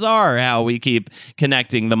very bizarre how we keep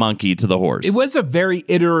connecting the monkey to the horse. It was a very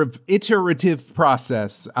iterative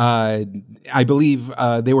process. I believe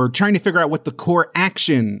they were trying to figure out what the core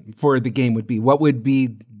action for the game would be. What would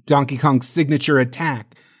be Donkey Kong's signature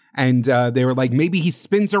attack? And they were like, maybe he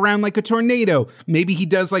spins around like a tornado. Maybe he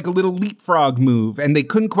does like a little leapfrog move. And they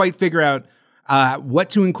couldn't quite figure out what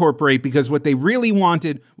to incorporate, because what they really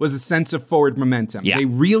wanted was a sense of forward momentum. Yeah. They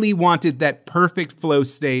really wanted that perfect flow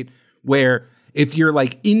state where if you're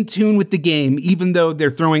like in tune with the game, even though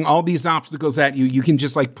they're throwing all these obstacles at you, you can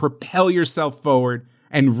just like propel yourself forward.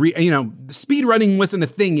 And, speed running wasn't a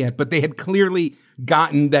thing yet, but they had clearly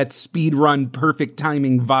gotten that speed run perfect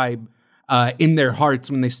timing vibe in their hearts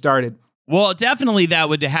when they started. Well, definitely that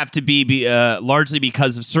would have to be largely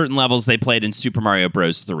because of certain levels they played in Super Mario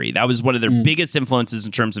Bros. 3. That was one of their biggest influences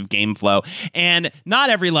in terms of game flow. And not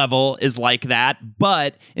every level is like that,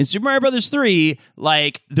 but in Super Mario Bros. 3,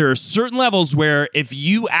 like, there are certain levels where if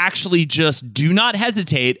you actually just do not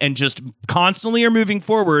hesitate and just constantly are moving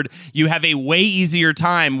forward, you have a way easier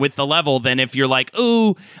time with the level than if you're like,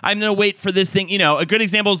 oh, I'm going to wait for this thing. A good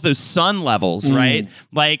example is those sun levels, right?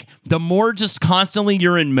 Like, the more just constantly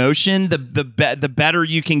you're in motion, the better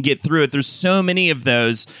you can get through it. There's so many of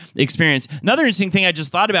those experiences. Another interesting thing I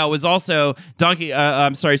just thought about was also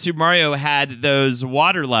Super Mario had those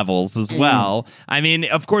water levels as well. I mean,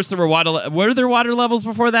 of course there were were there water levels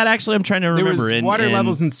before that? Actually, I'm trying to remember. There was water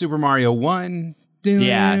levels in Super Mario 1.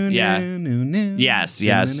 Yeah. Yes.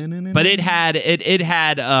 But it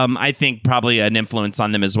had I think probably an influence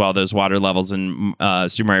on them as well, those water levels in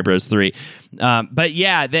Super Mario Bros. 3. But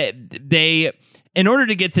yeah, they in order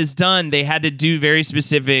to get this done, they had to do very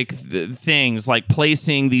specific things, like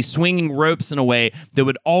placing the swinging ropes in a way that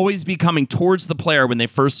would always be coming towards the player when they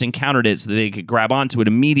first encountered it, so that they could grab onto it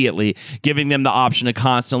immediately, giving them the option to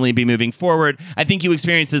constantly be moving forward. I think you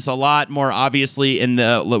experience this a lot more obviously in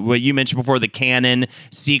what you mentioned before, the canon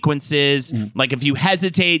sequences. Like, if you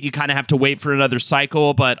hesitate, you kind of have to wait for another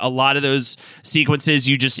cycle, but a lot of those sequences,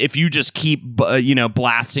 if you just keep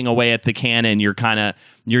blasting away at the cannon,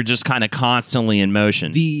 you're just kind of constantly in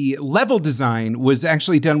motion. The level design was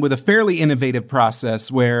actually done with a fairly innovative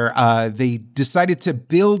process where they decided to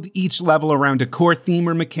build each level around a core theme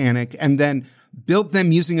or mechanic, and then built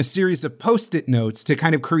them using a series of Post-it notes to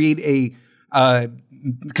kind of create a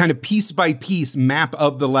kind of piece by piece map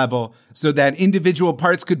of the level, so that individual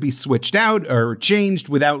parts could be switched out or changed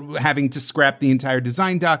without having to scrap the entire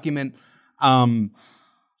design document.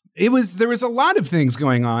 There was a lot of things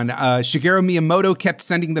going on. Shigeru Miyamoto kept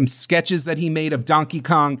sending them sketches that he made of Donkey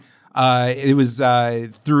Kong. It was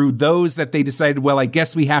through those that they decided, well, I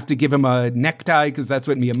guess we have to give him a necktie, because that's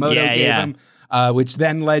what Miyamoto gave him, which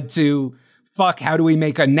then led to, how do we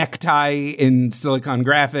make a necktie in Silicon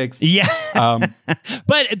Graphics? Yeah.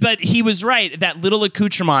 But he was right. That little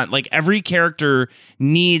accoutrement, like, every character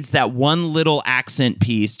needs that one little accent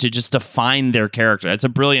piece to just define their character. That's a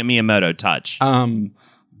brilliant Miyamoto touch.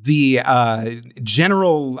 The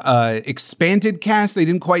general expanded cast, they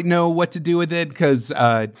didn't quite know what to do with it, because,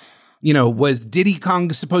 was Diddy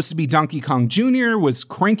Kong supposed to be Donkey Kong Jr.? Was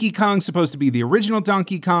Cranky Kong supposed to be the original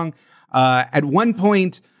Donkey Kong? At one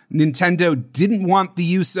point, Nintendo didn't want the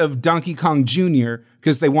use of Donkey Kong Jr.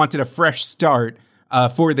 because they wanted a fresh start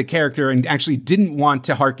for the character, and actually didn't want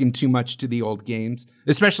to hearken too much to the old games,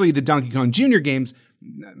 especially the Donkey Kong Jr. games.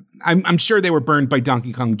 I'm sure they were burned by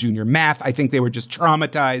Donkey Kong Jr. math. I think they were just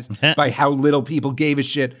traumatized by how little people gave a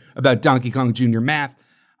shit about Donkey Kong Jr. math.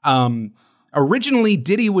 Originally,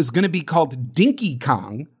 Diddy was going to be called Dinky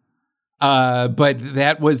Kong, but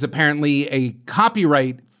that was apparently a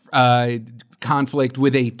copyright conflict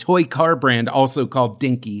with a toy car brand also called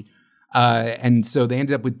Dinky. And so they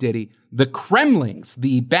ended up with Diddy. The Kremlings,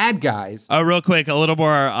 the bad guys. Oh, real quick, a little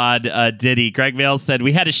more on Diddy. Greg Vale said,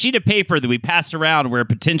 we had a sheet of paper that we passed around where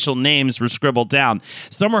potential names were scribbled down.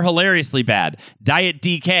 Some were hilariously bad. Diet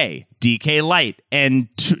DK, DK Light, and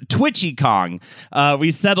Twitchy Kong.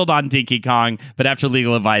 We settled on Dinky Kong, but after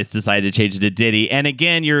legal advice, decided to change it to Diddy. And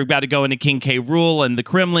again, you're about to go into King K. Rool and the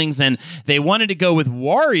Kremlings, and they wanted to go with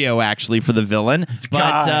Wario actually for the villain,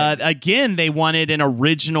 but again, they wanted an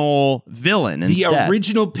original villain instead. The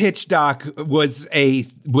original pitch doc was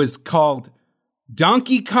called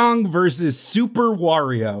Donkey Kong versus Super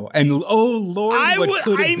Wario, and oh Lord, what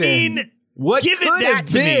could have been? What give could it that have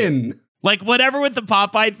to been? Me. Like, whatever with the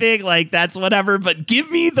Popeye thing, like, that's whatever, but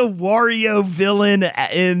give me the Wario villain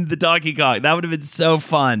in the Donkey Kong. That would have been so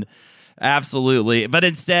fun. Absolutely. But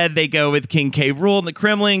instead, they go with King K. Rool and the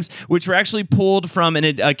Kremlings, which were actually pulled from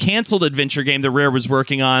a canceled adventure game that Rare was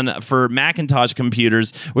working on for Macintosh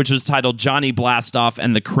computers, which was titled Johnny Blastoff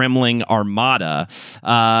and the Kremling Armada.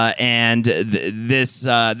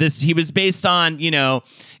 He was based on,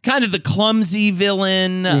 kind of the clumsy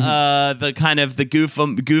villain, the kind of the goof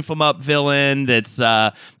 'em up villain that's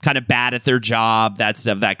kind of bad at their job. That's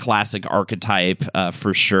that classic archetype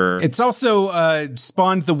for sure. It's also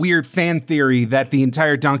spawned the weird fan theory that the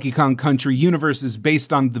entire Donkey Kong Country universe is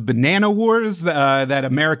based on the Banana Wars that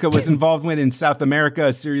America was involved with in South America,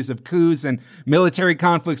 a series of coups and military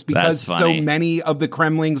conflicts because so many of the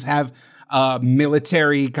Kremlings have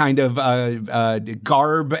military kind of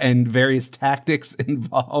garb and various tactics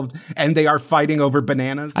involved, and they are fighting over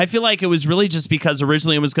bananas. I feel like it was really just because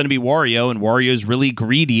originally it was going to be Wario, and Wario's really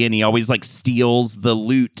greedy, and he always like steals the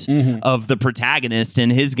loot of the protagonist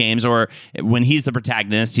in his games, or when he's the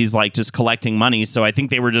protagonist, he's like just collecting money. So I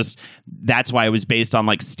think they were that's why it was based on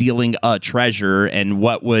like stealing a treasure, and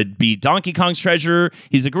what would be Donkey Kong's treasure?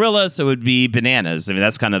 He's a gorilla, so it would be bananas. I mean,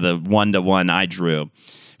 that's kind of the 1-to-1 I drew.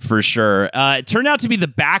 For sure. It turned out to be the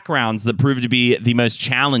backgrounds that proved to be the most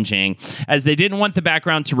challenging, as they didn't want the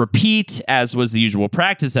background to repeat, as was the usual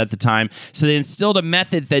practice at the time. So they instilled a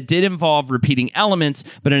method that did involve repeating elements,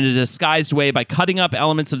 but in a disguised way by cutting up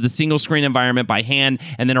elements of the single screen environment by hand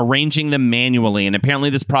and then arranging them manually. And apparently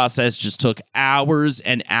this process just took hours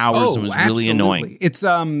and hours and was really annoying.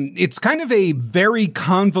 It's kind of a very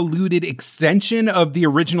convoluted extension of the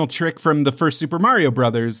original trick from the first Super Mario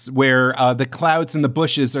Brothers, where the clouds and the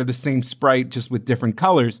bushes are the same sprite, just with different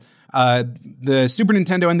colors. The Super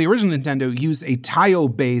Nintendo and the original Nintendo use a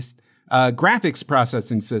tile-based graphics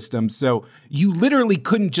processing system, so you literally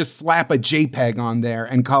couldn't just slap a JPEG on there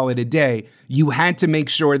and call it a day. You had to make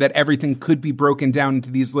sure that everything could be broken down into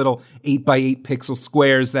these little 8x8 pixel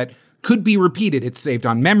squares that could be repeated. It's saved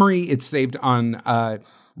on memory, it's saved on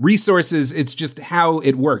resources. It's just how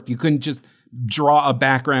it worked. You couldn't just draw a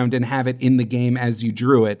background and have it in the game as you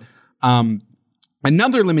drew it.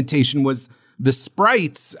 Another limitation was the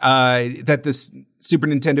sprites that the Super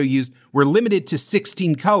Nintendo used were limited to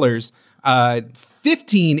 16 colors,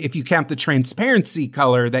 15 if you count the transparency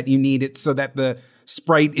color that you need it so that the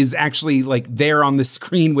sprite is actually like there on the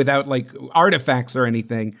screen without like artifacts or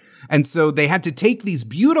anything. And so they had to take these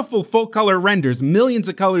beautiful full color renders, millions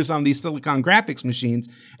of colors on these Silicon graphics machines,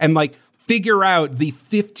 and like figure out the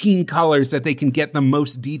 15 colors that they can get the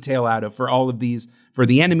most detail out of for all of these, for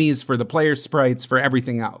the enemies, for the player sprites, for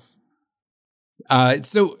everything else.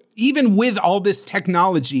 So even with all this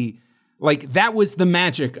technology, like that was the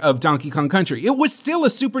magic of Donkey Kong Country. It was still a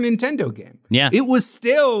Super Nintendo game. Yeah. It was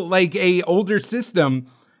still like a older system.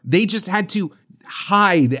 They just had to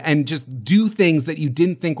hide and just do things that you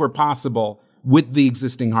didn't think were possible with the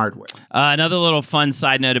existing hardware. Another little fun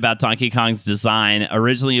side note about Donkey Kong's design.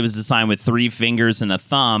 Originally, it was designed with 3 fingers and a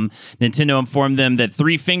thumb. Nintendo informed them that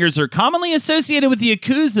 3 fingers are commonly associated with the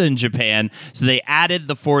Yakuza in Japan, so they added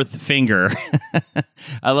the 4th finger.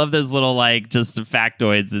 I love those little, like, just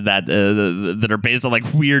factoids that are based on,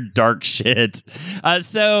 like, weird, dark shit.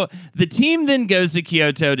 So the team then goes to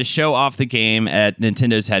Kyoto to show off the game at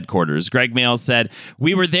Nintendo's headquarters. Greg Mail said,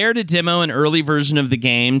 "We were there to demo an early version of the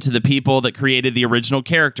game to the people that created the original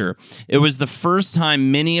character. It was the first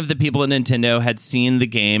time many of the people at Nintendo had seen the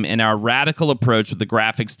game, and our radical approach with the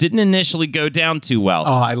graphics didn't initially go down too well."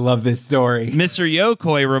 Oh, I love this story. Mr.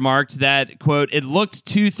 Yokoi remarked that, quote, "It looked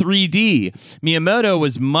too 3D. Miyamoto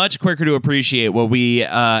was much quicker to appreciate what we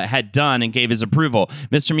had done and gave his approval.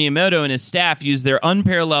 Mr. Miyamoto and his staff used their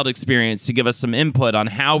unparalleled experience to give us some input on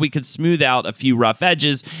how we could smooth out a few rough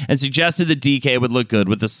edges and suggested that DK would look good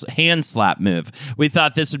with a hand slap move. We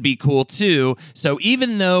thought this would be cool too. So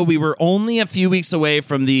even though we were only a few weeks away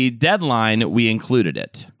from the deadline, we included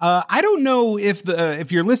it." I don't know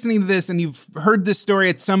if you're listening to this and you've heard this story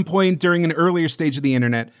at some point during an earlier stage of the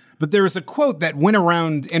internet, but there was a quote that went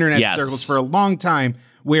around internet circles for a long time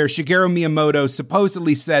where Shigeru Miyamoto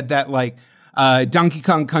supposedly said that like Donkey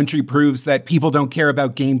Kong Country proves that people don't care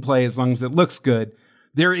about gameplay as long as it looks good.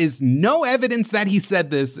 There is no evidence that he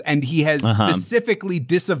said this, and he has specifically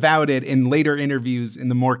disavowed it in later interviews in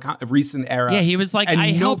the more recent era. Yeah, he was like,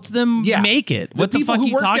 I helped them make it. What the fuck are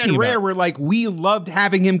you talking about? The people who worked at Rare were like, we loved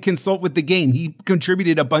having him consult with the game. He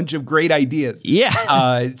contributed a bunch of great ideas.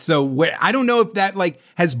 Yeah. So I don't know if that like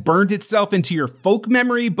has burned itself into your folk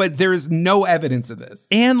memory, but there is no evidence of this.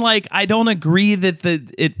 And like, I don't agree that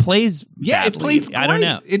it plays badly. It plays great. I don't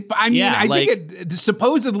know. I think it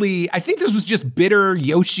supposedly, I think this was just bitter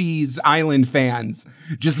Yoshi's Island fans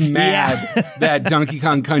just mad that Donkey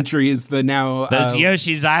Kong Country is the now. Those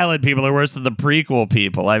Yoshi's Island people are worse than the prequel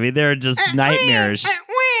people. I mean, they're just nightmarish.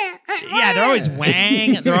 Yeah, they're always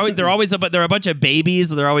wang. They're always they're a bunch of babies.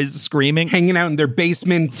 They're always screaming, hanging out in their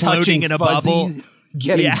basement, floating in a bubble,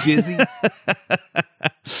 getting dizzy.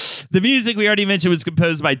 The music we already mentioned was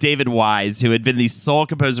composed by David Wise, who had been the sole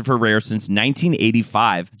composer for Rare since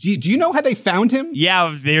 1985. Do you know how they found him?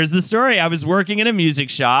 Yeah, there's the story. I was working in a music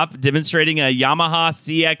shop demonstrating a Yamaha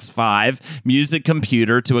CX5 music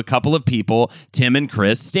computer to a couple of people, Tim and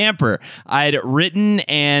Chris Stamper. I'd written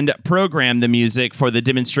and programmed the music for the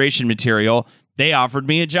demonstration material. They offered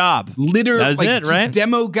me a job. Literally, that's like, it, right?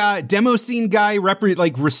 Demo scene guy,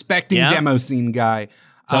 respecting demo scene guy.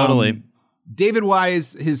 Totally. David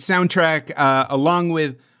Wise, his soundtrack, along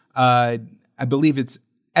with, I believe it's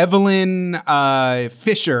Evelyn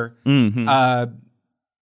Fisher,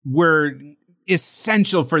 were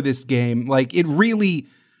essential for this game. Like, it really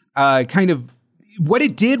what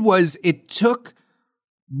it did was it took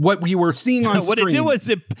what we were seeing on screen. What it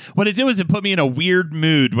did was it put me in a weird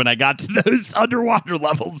mood when I got to those underwater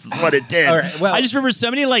levels is what it did. All right, well, I just remember so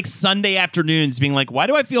many like Sunday afternoons being like, why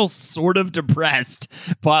do I feel sort of depressed,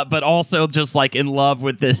 but also just like in love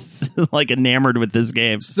with this, like enamored with this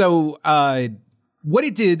game. So what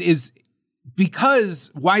it did is,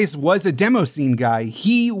 because Wise was a demo scene guy,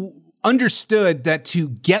 he understood that to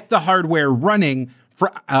get the hardware running for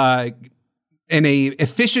in a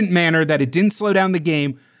efficient manner, that it didn't slow down the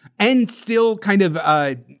game and still kind of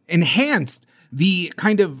enhanced the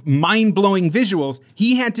kind of mind-blowing visuals,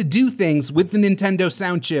 he had to do things with the Nintendo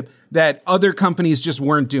sound chip that other companies just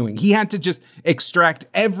weren't doing. He had to just extract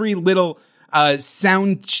every little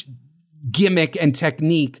sound gimmick and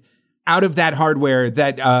technique out of that hardware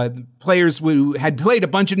that players who had played a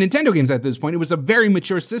bunch of Nintendo games at this point, it was a very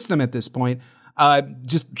mature system at this point,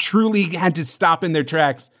 just truly had to stop in their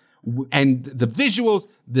tracks. And the visuals,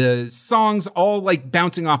 the songs, all like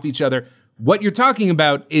bouncing off each other. What you're talking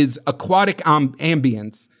about is aquatic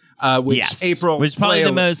ambience, which April, which is probably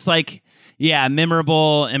the most like,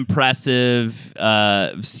 memorable, impressive.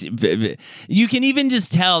 You can even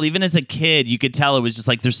just tell, even as a kid, you could tell it was just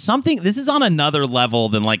like, there's something, this is on another level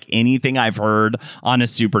than like anything I've heard on a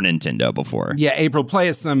Super Nintendo before. Yeah, April, play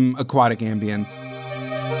us some aquatic ambience.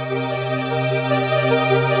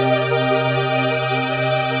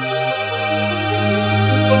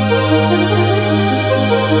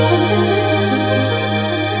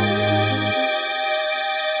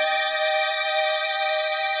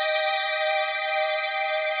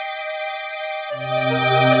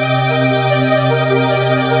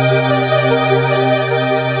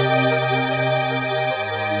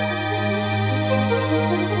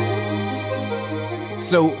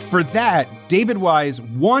 So for that, David Wise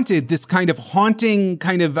wanted this kind of haunting,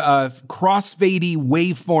 kind of crossfadey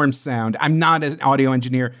waveform sound. I'm not an audio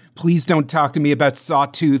engineer. Please don't talk to me about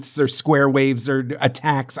sawtooths or square waves or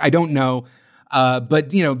attacks. I don't know.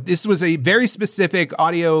 But, you know, this was a very specific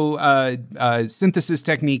audio synthesis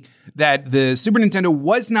technique that the Super Nintendo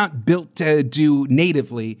was not built to do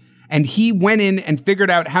natively. And he went in and figured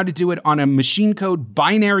out how to do it on a machine code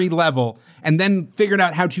binary level, and then figured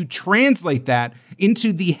out how to translate that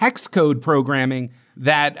into the hex code programming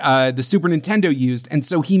that the Super Nintendo used. And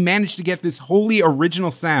so he managed to get this wholly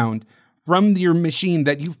original sound from your machine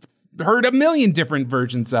that you've heard a million different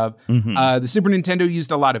versions of. The Super Nintendo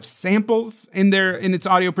used a lot of samples in its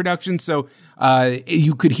audio production. So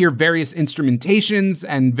you could hear various instrumentations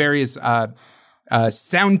and various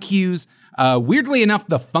sound cues. Weirdly enough,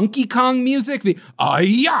 the Funky Kong music, the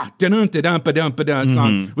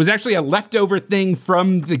song, was actually a leftover thing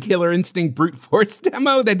from the Killer Instinct Brute Force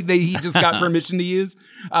demo that he just got permission to use,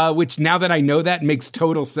 which now that I know that makes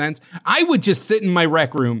total sense. I would just sit in my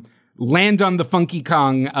rec room, land on the Funky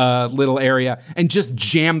Kong little area, and just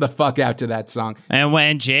jam the fuck out to that song.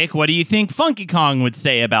 And Jake, what do you think Funky Kong would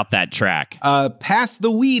say about that track? Pass the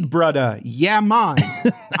weed, brudda. Yeah, man.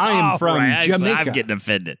 I am from Jamaica. I'm getting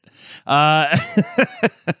offended.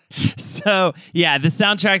 So, yeah, the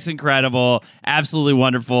soundtrack's incredible, absolutely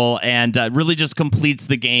wonderful, and really just completes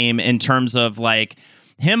the game in terms of, like,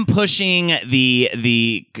 him pushing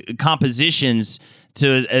the compositions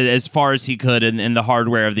to as far as he could in the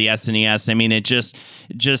hardware of the SNES. I mean, it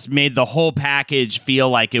just made the whole package feel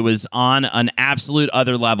like it was on an absolute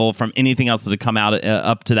other level from anything else that had come out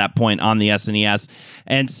up to that point on the SNES.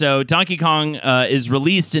 And so Donkey Kong is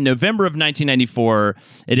released in November of 1994.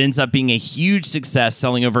 It ends up being a huge success,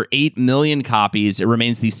 selling over 8 million copies. It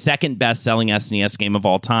remains the second best-selling SNES game of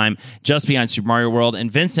all time, just behind Super Mario World.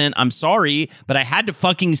 And Vincent, I'm sorry, but I had to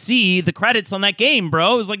fucking see the credits on that game,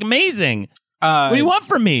 bro. It was like amazing. What do you want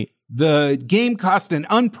from me? The game cost an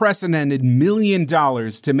unprecedented $1 million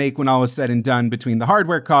to make when all was said and done, between the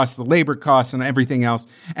hardware costs, the labor costs, and everything else,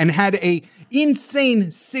 and had a insane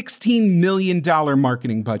 $16 million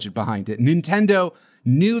marketing budget behind it. Nintendo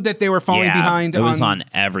knew that they were falling behind. It was on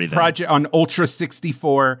everything. On Ultra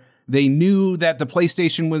 64. They knew that the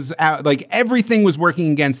PlayStation was out, like everything was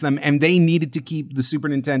working against them, and they needed to keep the Super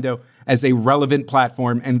Nintendo as a relevant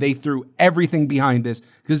platform, and they threw everything behind this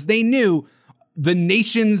because they knew the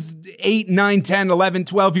nation's 8, 9, 10, 11,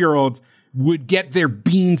 12-year-olds would get their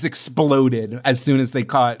beans exploded as soon as they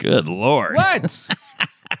caught. Good Lord. What?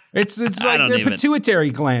 It's like their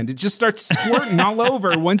pituitary gland. It just starts squirting all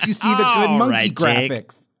over once you see the good monkey graphics.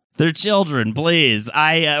 Jake. They're children, please.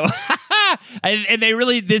 And they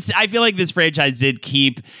really, I feel like this franchise did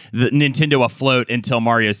keep the Nintendo afloat until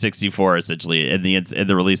Mario 64, essentially, in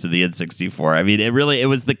the release of the N64. I mean, it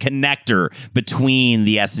was the connector between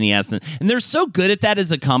the SNES and they're so good at that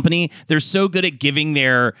as a company. They're so good at giving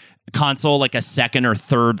their console like a second or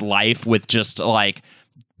third life with just like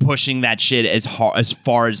pushing that shit as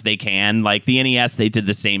far as they can. Like the NES, they did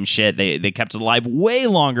the same shit. They kept it alive way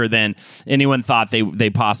longer than anyone thought they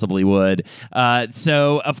possibly would.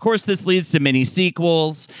 So of course this leads to many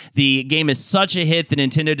sequels. The game is such a hit that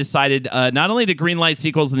Nintendo decided not only to greenlight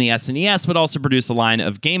sequels in the SNES, but also produce a line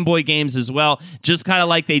of Game Boy games as well. Just kind of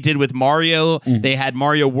like they did with Mario. They had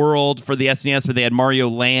Mario World for the SNES, but they had Mario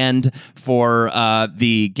Land for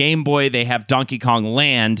the Game Boy. They have Donkey Kong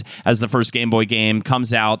Land as the first Game Boy game.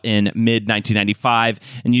 Comes out in mid-1995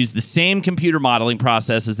 and used the same computer modeling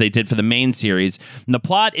process as they did for the main series. And the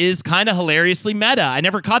plot is kind of hilariously meta. I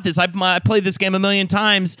never caught this. I played this game a million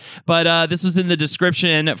times, but this was in the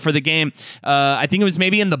description for the game. I think it was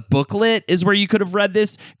maybe in the booklet is where you could have read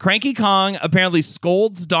this. Cranky Kong apparently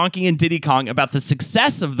scolds Donkey and Diddy Kong about the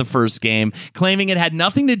success of the first game, claiming it had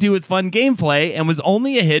nothing to do with fun gameplay and was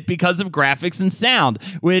only a hit because of graphics and sound,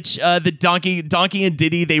 which the Donkey and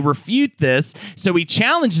Diddy, they refute this. So he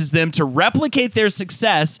challenges them to replicate their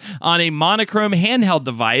success on a monochrome handheld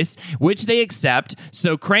device, which they accept.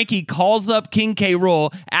 So Cranky calls up King K.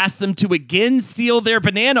 Rool, asks them to again steal their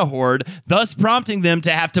banana horde, thus prompting them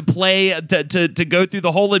to have to play to go through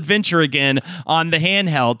the whole adventure again on the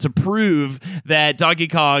handheld to prove that Donkey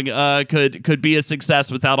Kong could be a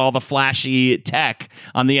success without all the flashy tech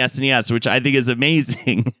on the SNES, which I think is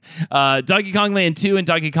amazing. Donkey Kong Land 2 and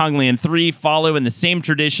Donkey Kong Land 3 follow in the same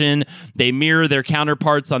tradition. They mirror their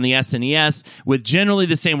counterparts on the SNES with generally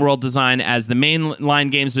the same world design as the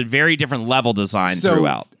mainline games, but very different level design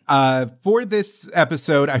throughout. For this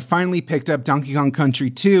episode, I finally picked up Donkey Kong Country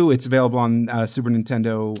 2. It's available on Super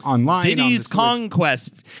Nintendo Online. Diddy's Kong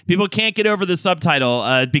Quest. People can't get over the subtitle.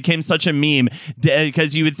 It became such a meme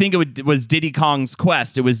because you would think it was Diddy Kong's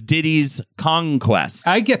Quest. It was Diddy's Kong Quest.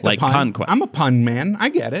 I get the like pun. Conquest. I'm a pun man. I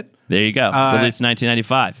get it. There you go. Released in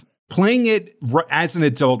 1995. Playing it as an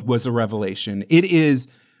adult was a revelation. It is,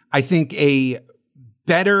 I think, a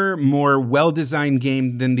better, more well-designed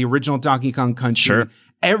game than the original Donkey Kong Country. Sure.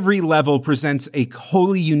 Every level presents a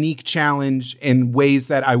wholly unique challenge in ways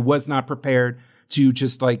that I was not prepared to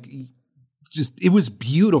it was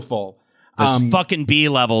beautiful. Those fucking B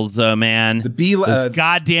levels, though, man. Those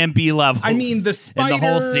goddamn B levels. I mean, the spider, in the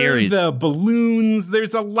whole series, the balloons.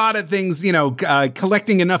 There's a lot of things.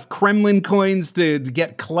 Collecting enough Kremlin coins to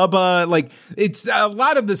get Clubba. Like, it's a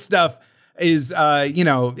lot of the stuff is,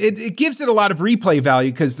 it gives it a lot of replay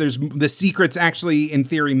value because the secrets actually, in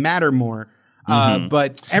theory, matter more.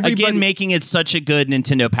 But again, making it such a good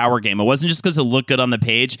Nintendo Power game. It wasn't just because it looked good on the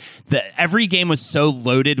page. Every game was so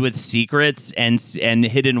loaded with secrets and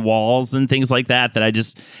hidden walls and things like that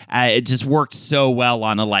it just worked so well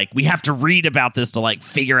on we have to read about this to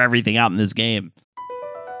figure everything out in this game.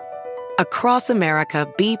 Across America,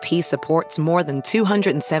 BP supports more than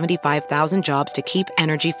 275,000 jobs to keep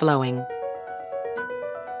energy flowing.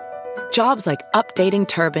 Jobs like updating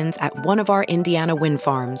turbines at one of our Indiana wind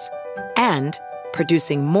farms and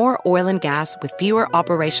producing more oil and gas with fewer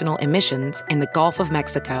operational emissions in the Gulf of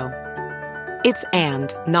Mexico. It's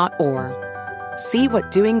and, not or. See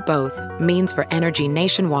what doing both means for energy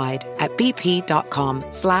nationwide at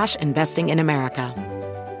bp.com/investing in America.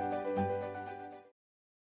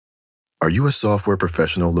 Are you a software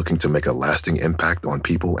professional looking to make a lasting impact on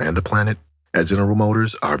people and the planet? At General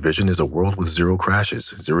Motors, our vision is a world with zero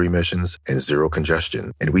crashes, zero emissions, and zero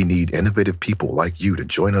congestion. And we need innovative people like you to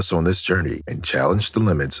join us on this journey and challenge the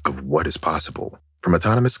limits of what is possible. From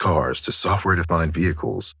autonomous cars to software-defined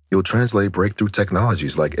vehicles, you'll translate breakthrough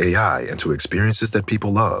technologies like AI into experiences that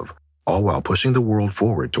people love, all while pushing the world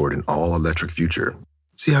forward toward an all-electric future.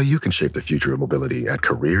 See how you can shape the future of mobility at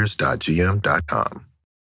careers.gm.com.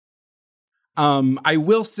 I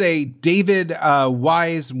will say David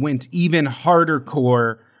Wise went even harder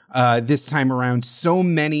core this time around. So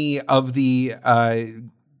many of the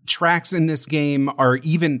tracks in this game are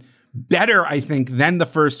even better, I think, than the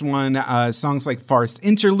first one. Songs like Forest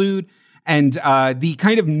Interlude and the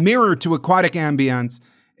kind of mirror to Aquatic Ambience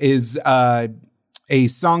is a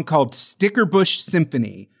song called Stickerbush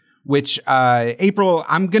Symphony, which April,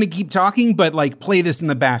 I'm going to keep talking, but like play this in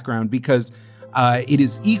the background because it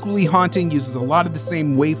is equally haunting, uses a lot of the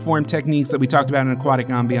same waveform techniques that we talked about in Aquatic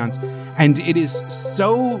Ambience, and it is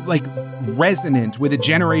so like resonant with a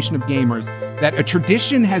generation of gamers that a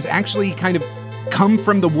tradition has actually kind of come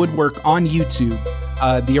from the woodwork on YouTube.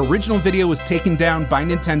 The original video was taken down by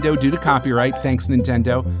Nintendo due to copyright, thanks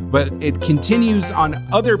Nintendo, but it continues on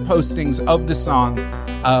other postings of the song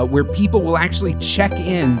where people will actually check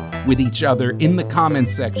in with each other in the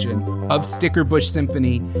comments section of Stickerbush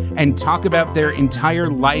Symphony and talk about their entire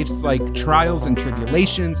life's like trials and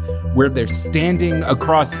tribulations, where they're standing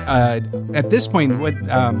across, at this point,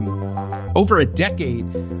 over a decade,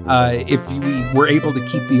 if we were able to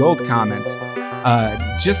keep the old comments.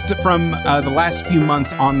 Just from the last few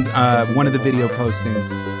months on one of the video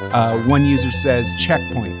postings, one user says,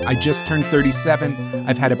 checkpoint. I just turned 37.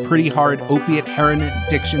 I've had a pretty hard opiate heroin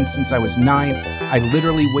addiction since I was 9. I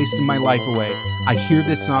literally wasted my life away. I hear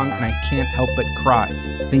this song and I can't help but cry,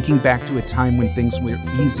 thinking back to a time when things were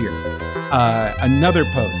easier. Another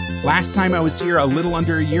post. Last time I was here a little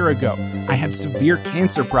under a year ago. I have severe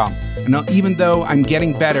cancer problems. And even though I'm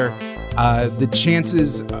getting better, the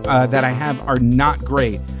chances that I have are not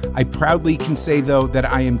great. I proudly can say, though, that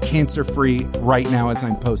I am cancer-free right now as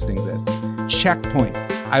I'm posting this. Checkpoint.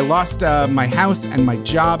 I lost my house and my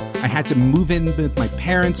job. I had to move in with my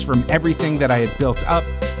parents from everything that I had built up.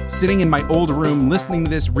 Sitting in my old room, listening to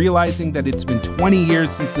this, realizing that it's been 20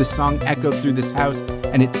 years since this song echoed through this house,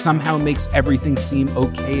 and it somehow makes everything seem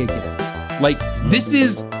okay again. Like, this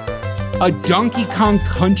is a Donkey Kong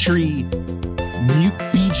Country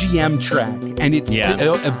BGM track, and it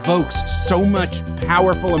evokes so much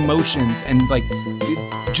powerful emotions, and like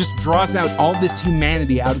it just draws out all this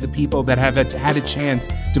humanity out of the people that have had a chance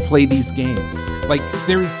to play these games. Like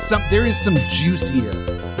there is some juice here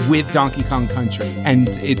with Donkey Kong Country, and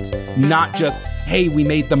it's not just, hey, we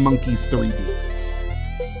made the monkeys 3D.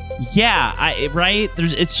 Yeah,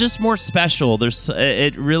 it's just more special.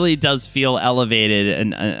 It really does feel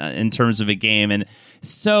elevated in terms of a game, and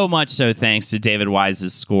so much so thanks to David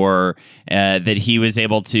Wise's score that he was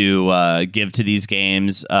able to give to these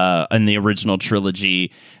games in the original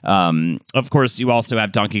trilogy. Of course, you also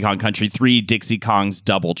have Donkey Kong Country 3, Dixie Kong's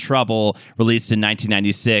Double Trouble, released in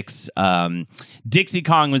 1996. Dixie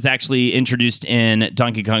Kong was actually introduced in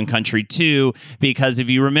Donkey Kong Country 2 because if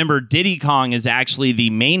you remember, Diddy Kong is actually the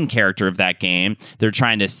main character of that game. They're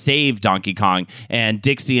trying to save Donkey Kong, and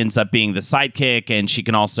Dixie ends up being the sidekick, and she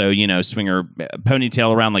can also, swing her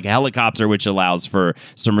ponytail around like a helicopter, which allows for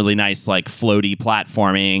some really nice like floaty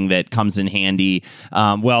platforming that comes in handy.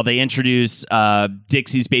 They introduce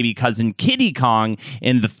Dixie's baby cousin Kiddy Kong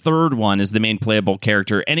in the third one as the main playable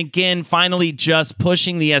character, and again, finally just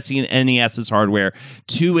pushing the SNES's hardware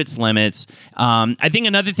to its limits. I think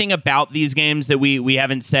another thing about these games that we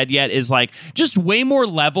haven't said yet is like just way more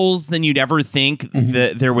levels than you'd ever think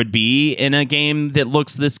that there would be in a game that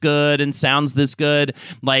looks this good and sounds this good.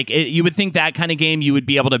 Like you would think that kind of game you would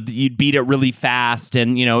be able to you'd beat it really fast,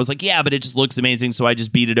 and it was like, yeah, but it just looks amazing, so I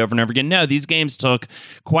just beat it over and over again. No, these games took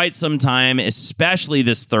quite some time, especially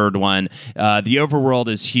this third one. The overworld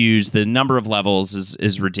is huge. The number of levels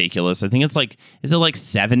is ridiculous. I think it's like, is it like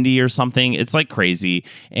 70 or something? It's like crazy,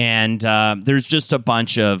 and there's just a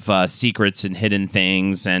bunch of secrets and hidden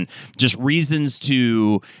things and just reasons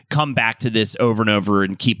to come back to this over and over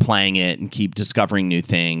and keep playing it and keep discovering new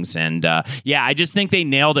things. And I just think they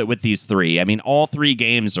nailed it with these three. I mean, all three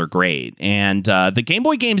games are great, and the Game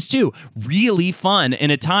Boy games too, really fun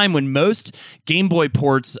in a time when most Game Boy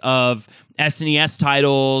ports of SNES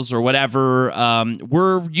titles or whatever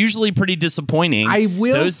were usually pretty disappointing. I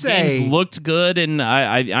will those say, games looked good, and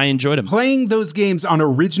I enjoyed them. Playing those games on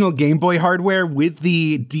original Game Boy hardware with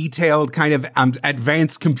the detailed kind of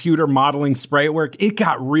advanced computer modeling sprite work, it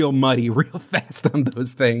got real muddy real fast on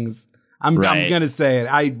those things. I'm going to say it.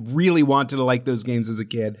 I really wanted to like those games as a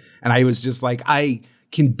kid. And I was just like, I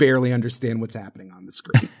can barely understand what's happening on the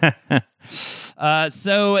screen.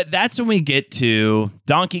 So that's when we get to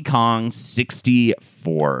Donkey Kong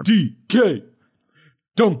 64. DK.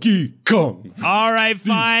 Donkey Kong. All right,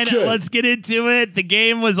 fine. DK. Let's get into it. The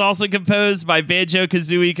game was also composed by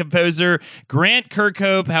Banjo-Kazooie composer Grant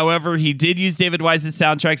Kirkhope. However, he did use David Wise's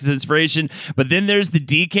soundtracks as inspiration. But then there's the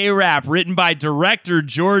DK rap written by director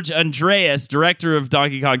George Andreas, director of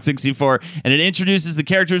Donkey Kong 64. And it introduces the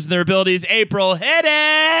characters and their abilities. April, hit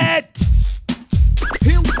it!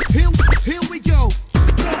 Here we go.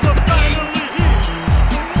 Finally here.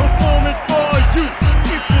 Performance for you.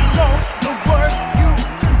 If you know the words, you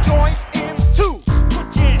can join in too. Put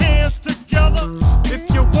your hands together if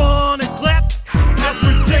you want to clap.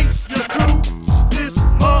 Every day you do this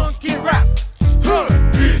monkey rap.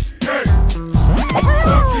 Donkey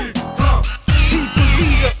Kong. He's the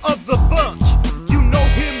leader of the bunch. You know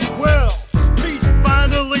him well. He's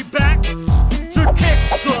finally back to kick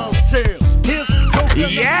some tail.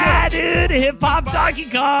 Yeah, dude, hip-hop Donkey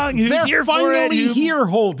Kong. Who's here for it? They're finally here,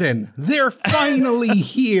 Holden. They're finally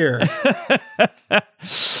here.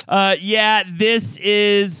 Yeah, this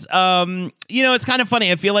is, it's kind of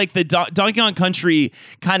funny. I feel like the Donkey Kong Country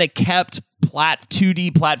kind of kept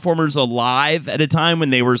 2D platformers alive at a time when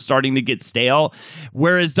they were starting to get stale,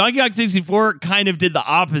 whereas Donkey Kong 64 kind of did the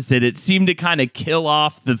opposite. It seemed to kind of kill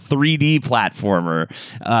off the 3D platformer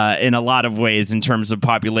in a lot of ways in terms of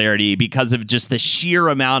popularity because of just the sheer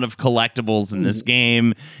amount of collectibles in this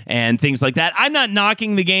game and things like that. I'm not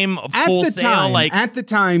knocking the game full sale. At the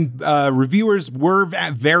time, reviewers were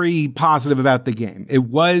very positive about the game. It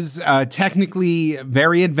was technically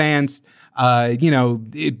very advanced.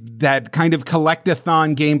 That kind of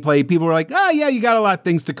collect-a-thon gameplay, people were like, oh yeah, you got a lot of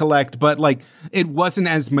things to collect, but like it wasn't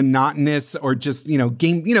as monotonous or just,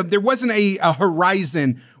 there wasn't a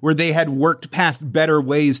horizon where they had worked past better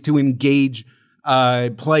ways to engage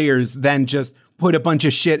players than just put a bunch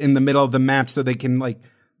of shit in the middle of the map so they can like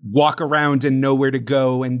walk around and know where to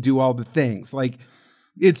go and do all the things. Like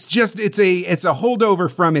it's a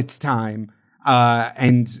holdover from its time.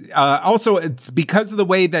 Also it's because of the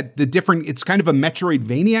way that it's kind of a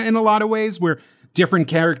Metroidvania in a lot of ways where different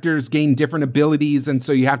characters gain different abilities. And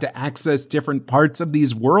so you have to access different parts of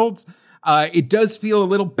these worlds. It does feel a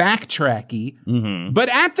little backtracky, but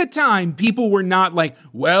at the time people were not like,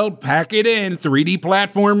 well, pack it in, 3D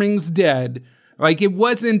platforming's dead. Like it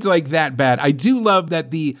wasn't like that bad. I do love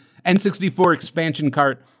that the N64 expansion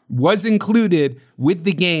cart was included with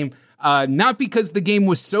the game. Not because the game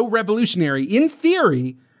was so revolutionary. In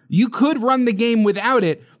theory, you could run the game without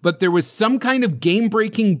it, but there was some kind of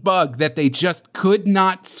game-breaking bug that they just could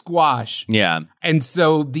not squash. Yeah. And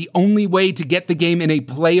so the only way to get the game in a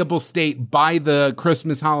playable state by the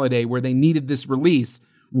Christmas holiday where they needed this release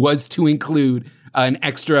was to include an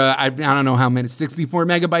extra, I don't know how many, 64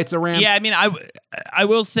 megabytes of RAM? Yeah, I mean, I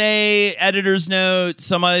will say, editor's note,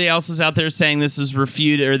 somebody else was out there saying this was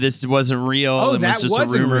refuted or this wasn't real. Oh, it was just a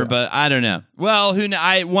rumor, real. But I don't know. Well,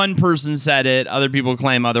 one person said it. Other people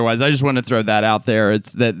claim otherwise. I just want to throw that out there.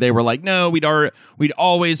 It's that they were like, no, we'd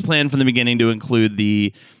always planned from the beginning to include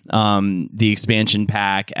the expansion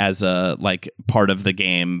pack as a part of the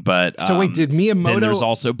game. But so wait, did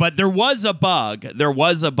Miyamoto? But there was a bug. There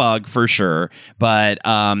was a bug for sure. But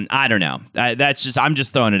I don't know. I'm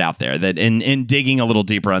just throwing it out there that in digging a little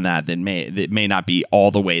deeper on that may not be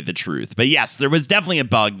all the way the truth. But yes, there was definitely a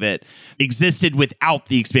bug that existed without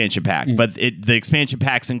the expansion pack. But the expansion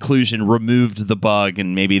pack's inclusion removed the bug,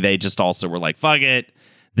 and maybe they just also were like, fuck it.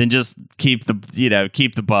 Then just keep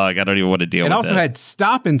the bug. I don't even want to deal with it. It also had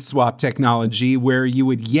stop and swap technology where you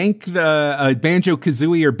would yank the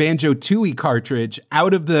Banjo-Kazooie or Banjo-Tooie cartridge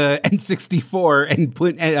out of the N64 and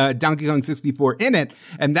put Donkey Kong 64 in it.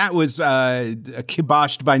 And that was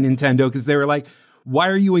kiboshed by Nintendo because they were like, why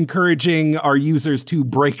are you encouraging our users to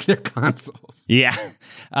break their consoles? Yeah.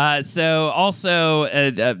 So also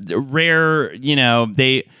Rare,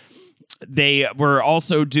 they were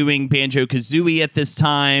also doing Banjo-Kazooie at this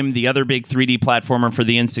time, the other big 3D platformer for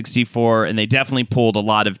the N64, and they definitely pulled a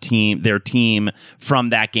lot of their team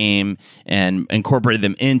from that game and incorporated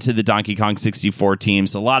them into the Donkey Kong 64 team.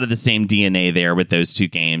 So a lot of the same DNA there with those two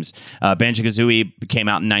games. Banjo-Kazooie came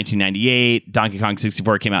out in 1998. Donkey Kong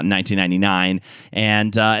 64 came out in 1999.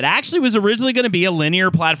 And it actually was originally going to be a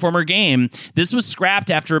linear platformer game. This was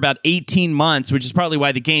scrapped after about 18 months, which is probably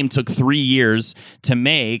why the game took 3 years to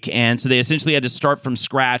make. And so they essentially had to start from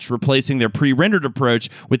scratch, replacing their pre-rendered approach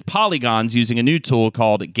with polygons using a new tool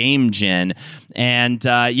called GameGen. And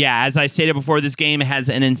as I stated before, this game has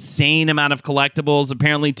an insane amount of collectibles.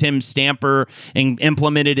 Apparently, Tim Stamper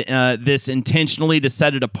implemented this intentionally to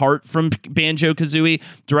set it apart from Banjo-Kazooie.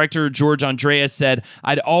 Director George Andreas said,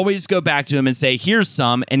 "I'd always go back to him and say, 'Here's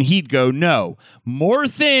some,' and he'd go, 'No, more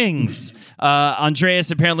things.'" Andreas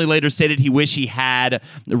apparently later stated he wished he had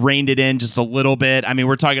reined it in just a little bit. I mean,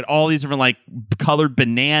 we're talking all these different like colored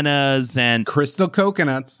bananas and crystal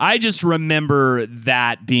coconuts. I just remember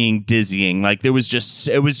that being dizzying. Like it was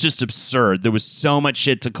just absurd. There was so much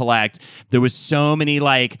shit to collect. There was so many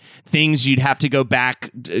like things you'd have to go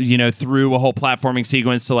back, through a whole platforming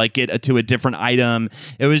sequence to like get to a different item.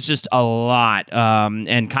 It was just a lot,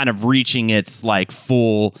 and kind of reaching its like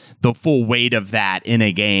the full weight of that in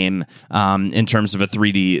a game, in terms of the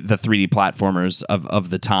 3D platformers of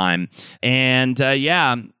the time. And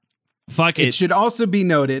fuck it. It should also be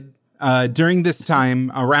noted, during this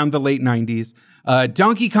time, around the late 90s,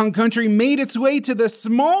 Donkey Kong Country made its way to the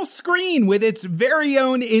small screen with its very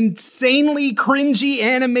own insanely cringy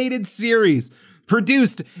animated series,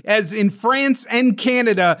 produced as in France and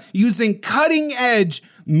Canada using cutting-edge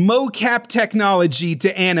mocap technology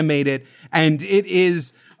to animate it. And it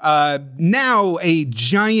is now a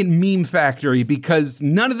giant meme factory because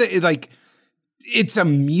none of the, it's a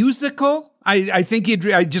musical. I think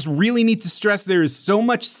I just really need to stress there is so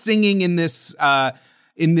much singing in this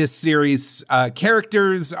series.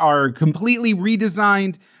 Characters are completely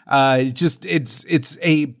redesigned. It's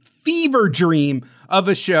a fever dream of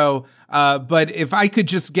a show. But if I could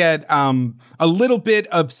just get a little bit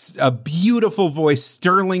of a beautiful voice,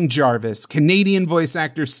 Sterling Jarvis, Canadian voice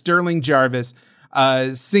actor Sterling Jarvis,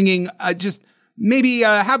 singing just maybe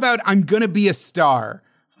how about "I'm Gonna Be a Star"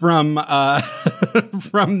 from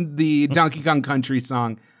from the Donkey Kong Country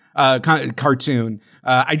song cartoon.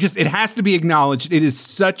 It has to be acknowledged. It is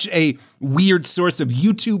such a weird source of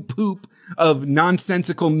YouTube poop, of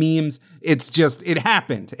nonsensical memes. It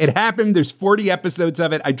happened. It happened. There's 40 episodes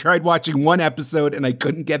of it. I tried watching one episode and I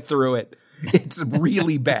couldn't get through it. It's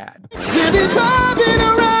really bad. You'll be driving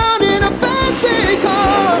around in a fancy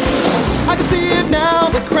car. I can see it now.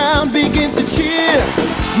 The crowd begins to cheer.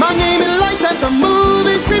 My name in lights at the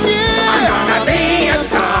movie's premiere. I'm gonna be a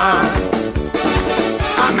star.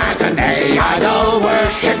 A matinee idol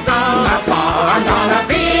worship from afar. I'm gonna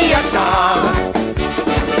be a star.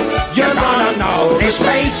 You're gonna know this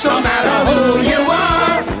face no matter who you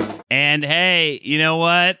are. And hey, you know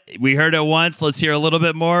what? We heard it once. Let's hear a little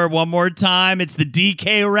bit more. One more time. It's the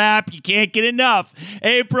DK rap. You can't get enough.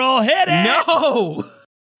 April, hit it. No.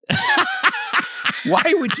 Why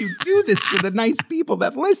would you do this to the nice people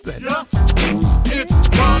that listen? Yeah, it's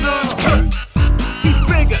gonna hurt. He's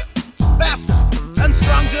bigger, faster, and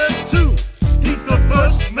stronger too. He's the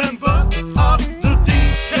first member of the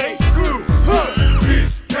DK crew.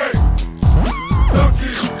 DK,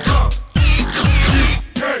 Donkey Kong,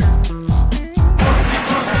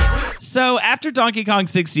 So after Donkey Kong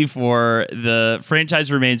 64, the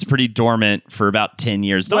franchise remains pretty dormant for about 10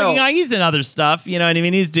 years. Donkey Kong, he's in other stuff, you know what I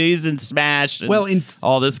mean? He's in Smash and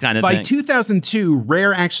all this kind of thing. By 2002,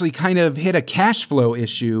 Rare actually kind of hit a cash flow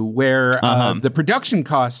issue where the production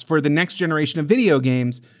costs for the next generation of video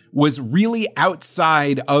games was really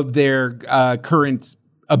outside of their current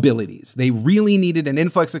abilities. They really needed an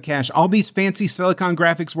influx of cash. All these fancy Silicon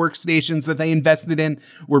graphics workstations that they invested in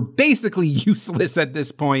were basically useless at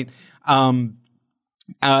this point. Even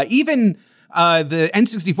the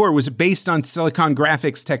N64 was based on Silicon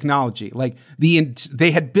graphics technology. Like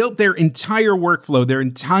they had built their entire workflow, their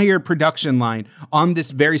entire production line on this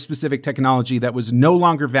very specific technology that was no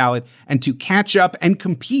longer valid. And to catch up and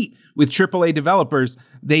compete with AAA developers,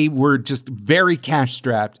 they were just very cash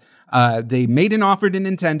strapped. They made an offer to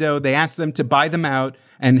Nintendo. They asked them to buy them out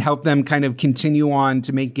and help them kind of continue on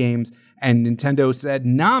to make games. And Nintendo said,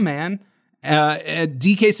 "Nah, man.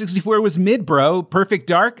 DK64 was mid, bro. Perfect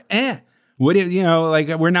Dark, what do you know? Like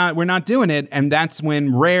we're not doing it." And that's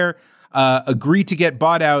when Rare agreed to get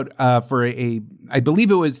bought out for I believe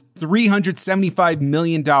it was $375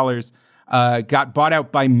 million. Got bought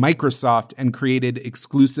out by Microsoft and created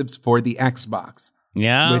exclusives for the Xbox.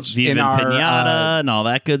 Yeah, which Viva Pinata and all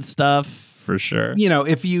that good stuff. For sure. You know,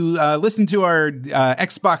 if you listen to our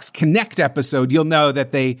Xbox Connect episode, you'll know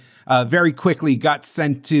that they very quickly got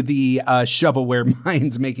sent to the shovelware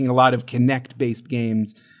mines, making a lot of Kinect-based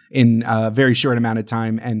games in a very short amount of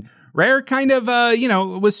time. And Rare kind of,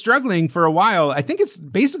 was struggling for a while. I think it's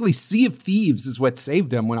basically Sea of Thieves is what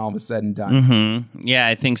saved them when all was said and done. Mm-hmm. Yeah,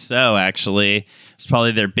 I think so, actually. It's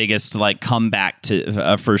probably their biggest comeback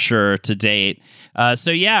to for sure to date.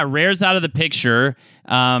 Rare's out of the picture,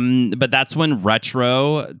 but that's when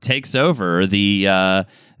Retro takes over. The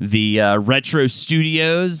Retro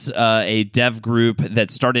Studios, a dev group that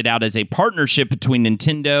started out as a partnership between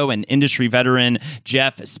Nintendo and industry veteran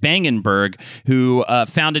Jeff Spangenberg, who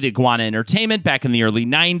founded Iguana Entertainment back in the early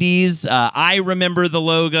 90s. I remember the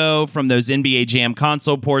logo from those NBA Jam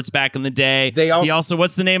console ports back in the day. He also,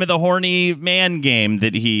 what's the name of the horny man game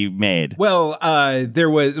that he made? Well,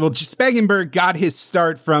 Spangenberg got his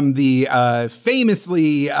start from the famously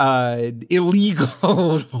illegal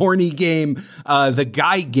horny game, The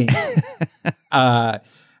Guy Game.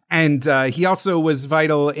 And he also was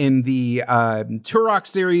vital in the Turok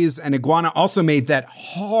series, and Iguana also made that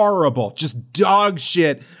horrible, just dog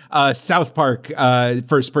shit South Park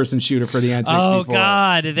first-person shooter for the N64. Oh,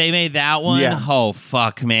 God, they made that one? Yeah. Oh,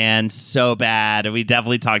 fuck, man, so bad. We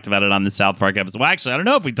definitely talked about it on the South Park episode. Well, actually, I don't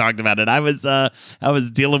know if we talked about it. I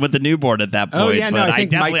was dealing with the newborn at that point. Oh, yeah, no, I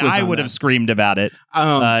think I would have screamed about it.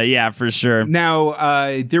 Yeah, for sure.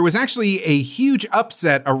 Now, there was actually a huge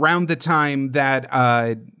upset around the time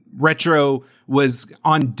that Retro was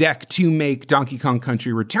on deck to make Donkey Kong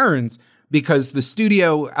Country Returns, because the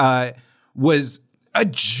studio was a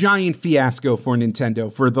giant fiasco for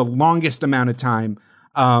Nintendo for the longest amount of time.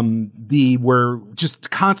 They were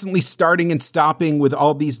just constantly starting and stopping with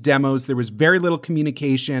all these demos. There was very little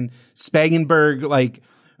communication. Spangenberg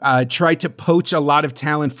tried to poach a lot of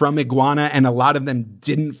talent from Iguana, and a lot of them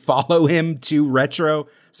didn't follow him to Retro.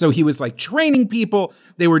 So he was training people.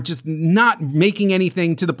 They were just not making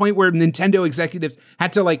anything, to the point where Nintendo executives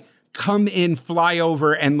had to come in, fly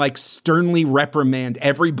over, and sternly reprimand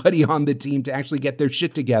everybody on the team to actually get their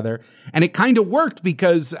shit together. And it kind of worked,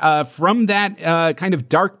 because from that kind of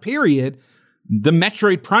dark period, the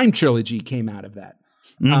Metroid Prime trilogy came out of that.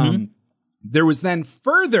 Mm-hmm. There was then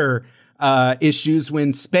further issues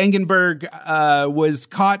when Spangenberg was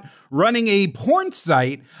caught running a porn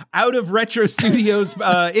site out of Retro Studios'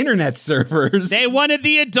 internet servers. They wanted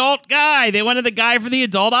the adult guy. They wanted the guy for the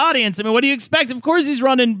adult audience. I mean, what do you expect? Of course he's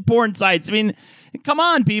running porn sites. I mean, come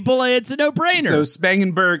on, people. It's a no-brainer. So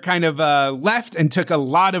Spangenberg kind of left and took a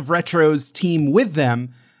lot of Retro's team with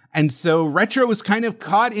them. And so Retro was kind of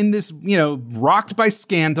caught in this, rocked by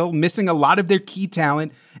scandal, missing a lot of their key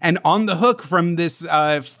talent, and on the hook from this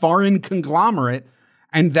foreign conglomerate.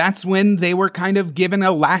 And that's when they were kind of given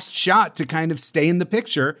a last shot to kind of stay in the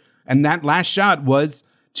picture. And that last shot was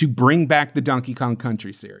to bring back the Donkey Kong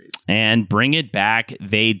Country series. And bring it back,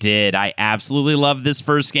 they did. I absolutely love this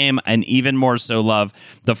first game, and even more so love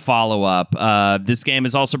the follow-up. This game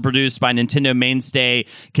is also produced by Nintendo mainstay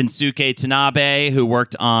Kensuke Tanabe, who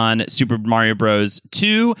worked on Super Mario Bros.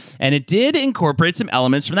 2, and it did incorporate some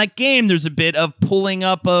elements from that game. There's a bit of pulling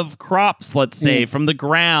up of crops, let's say, from the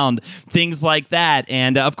ground, things like that.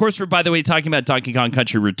 And of course, we're, by the way, talking about Donkey Kong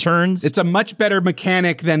Country Returns. It's a much better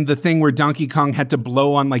mechanic than the thing where Donkey Kong had to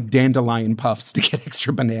blow on dandelion puffs to get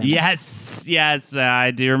extra bananas. Yes,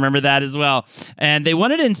 I do remember that as well. And they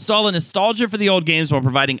wanted to install a nostalgia for the old games while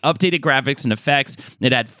providing updated graphics and effects.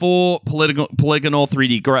 It had full polygonal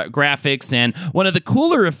 3D graphics, and one of the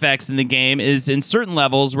cooler effects in the game is in certain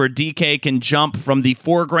levels where DK can jump from the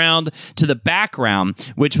foreground to the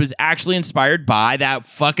background, which was actually inspired by that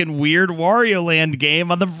fucking weird Wario Land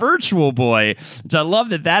game on the Virtual Boy, which I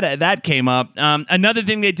love that came up. Another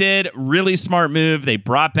thing they did, really smart move, they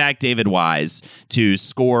brought back David Wise to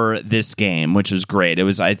score this game, which was great. It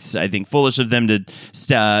was, I think, foolish of them to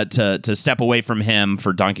step away from him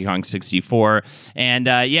for Donkey Kong 64. And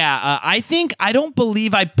I don't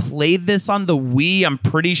believe I played this on the Wii. I'm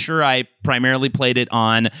pretty sure I primarily played it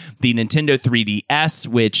on the Nintendo 3DS,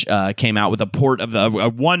 which came out with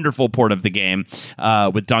a wonderful port of the game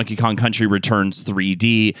with Donkey Kong Country Returns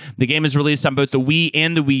 3D. The game is released on both the Wii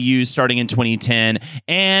and the Wii U starting in 2010,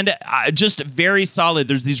 and just very solid.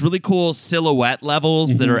 There's these really cool silhouette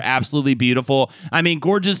levels that are absolutely beautiful. I mean,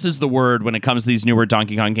 gorgeous is the word when it comes to these newer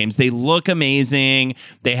Donkey Kong games. They look amazing.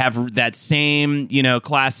 They have that same,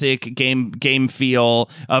 classic game feel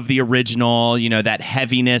of the original, that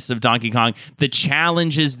heaviness of Donkey Kong. The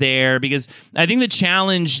challenge is there, because I think the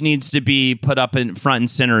challenge needs to be put up in front and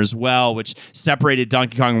center as well, which separated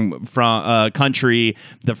Donkey Kong from Country,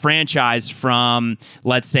 the franchise, from,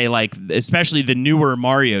 let's say, especially the newer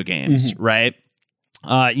Mario games, right?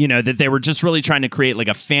 that they were just really trying to create like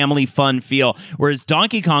a family fun feel, whereas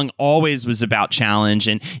Donkey Kong always was about challenge.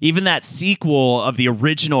 And even that sequel of the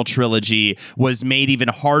original trilogy was made even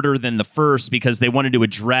harder than the first because they wanted to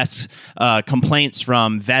address complaints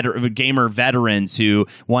from gamer veterans who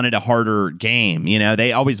wanted a harder game.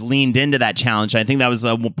 They always leaned into that challenge. I think that was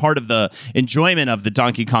a part of the enjoyment of the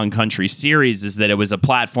Donkey Kong Country series, is that it was a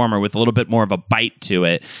platformer with a little bit more of a bite to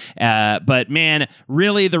it. But man,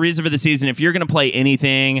 really the reason for the season, if you're going to play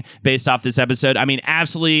anything based off this episode, I mean,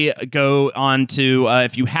 absolutely go on to,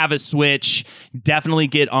 if you have a Switch, definitely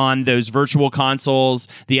get on those virtual consoles.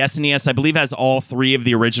 The SNES, I believe, has all 3 of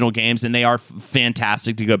the original games, and they are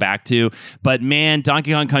fantastic to go back to. But man,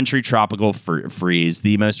 Donkey Kong Country Tropical Freeze,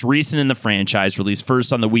 the most recent in the franchise, released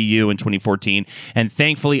first on the Wii U in 2014, and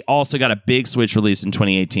thankfully also got a big Switch release in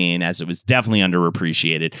 2018, as it was definitely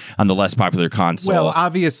underappreciated on the less popular console. Well,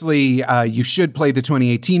 obviously, you should play the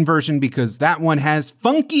 2018 version because that one has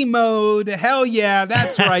funky mode. Hell yeah,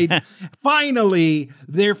 that's right. Finally,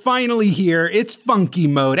 they're finally here. It's funky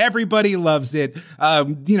mode. Everybody loves it.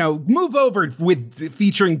 Move over with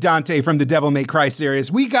featuring Dante from the Devil May Cry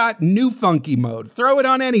series. We got new funky mode. Throw it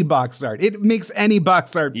on any box art. It makes any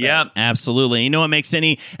box art better. Yeah, absolutely. You know what makes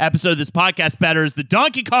any episode of this podcast better is the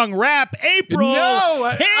Donkey Kong rap. April, no,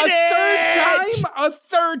 a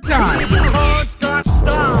third time. Kong's got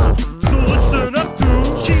style, so listen up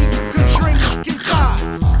to. She could shrink in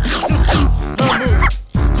size to suit her mood.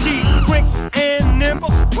 She's quick and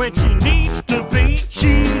nimble when she needs to be.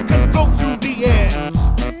 She can go through the air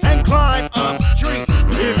and climb up trees.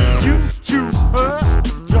 If you choose her,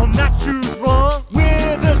 you'll not choose wrong.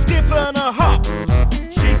 With a skip and a hop,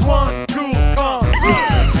 she's one cool Kong.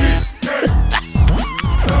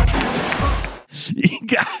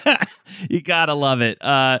 You gotta love it.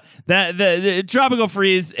 The Tropical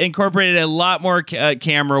Freeze incorporated a lot more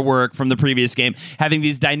camera work from the previous game, having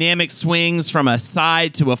these dynamic swings from a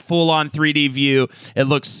side to a full-on 3D view. It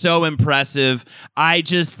looks so impressive. I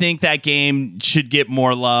just think that game should get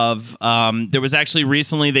more love. There was actually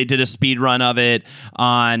recently they did a speed run of it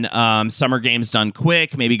on Summer Games Done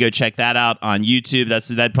Quick. Maybe go check that out on YouTube.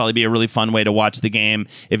 That'd probably be a really fun way to watch the game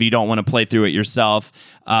if you don't want to play through it yourself.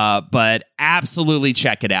 But absolutely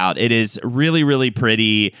check it out. It is really, really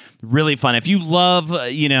pretty, really fun. If you love,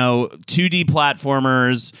 2D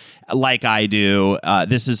platformers like I do,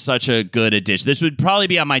 this is such a good addition. This would probably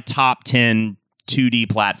be on my top 10 2D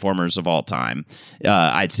platformers of all time.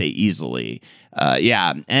 I'd say easily.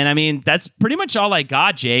 Yeah. And I mean, that's pretty much all I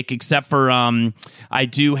got, Jake, except for I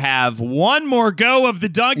do have one more go of the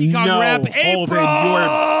Donkey Kong rap.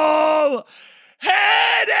 April! Hit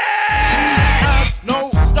it!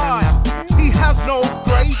 No style, he has no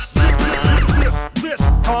grace. This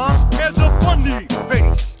Kong has a funny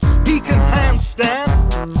face. He can handstand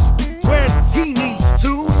when he needs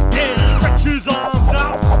to and stretch his arms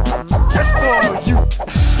out just for you.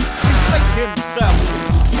 Inflate himself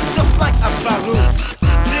just like a balloon.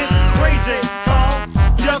 This crazy Kong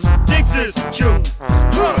just digs his tune.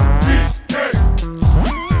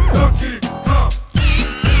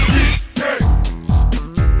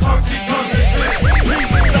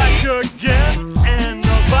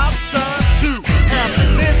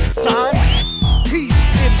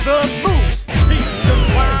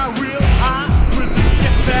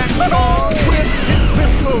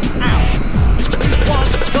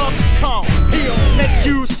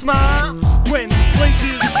 Smile when he plays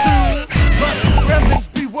his tune, but gremlins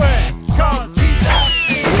beware, 'cause he's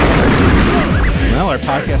Well, our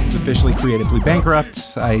podcast is officially creatively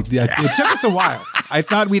bankrupt. It took us a while. I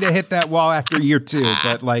thought we'd have hit that wall after year 2,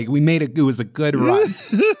 but we made it. It was a good run.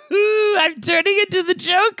 I'm turning into the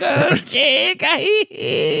Joker, Jake.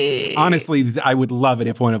 Honestly, I would love it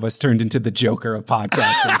if one of us turned into the Joker of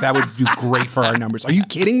podcasting. That would do great for our numbers. Are you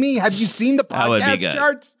kidding me? Have you seen the podcast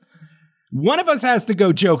charts? One of us has to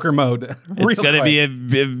go Joker mode. It's going to be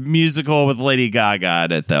a musical with Lady Gaga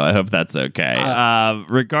in it, though. I hope that's okay.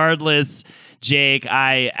 Regardless, Jake,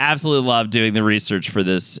 I absolutely love doing the research for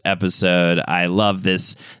this episode. I love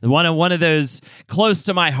this. One of those close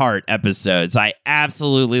to my heart episodes. I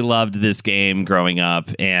absolutely loved this game growing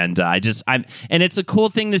up. And and it's a cool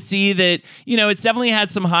thing to see that, it's definitely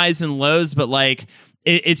had some highs and lows, but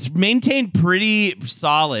it's maintained pretty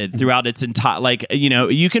solid throughout its entire,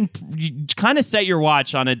 you kind of set your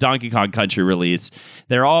watch on a Donkey Kong Country release.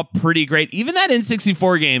 They're all pretty great. Even that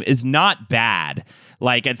N64 game is not bad.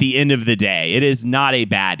 At the end of the day, it is not a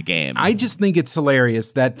bad game. I just think it's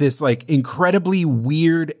hilarious that this incredibly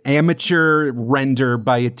weird amateur render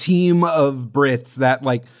by a team of Brits that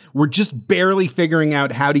were just barely figuring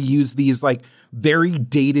out how to use these very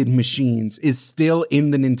dated machines is still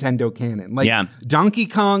in the Nintendo canon. Like Donkey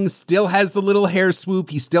Kong still has the little hair swoop.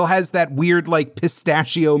 He still has that weird like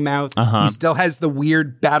pistachio mouth. He still has the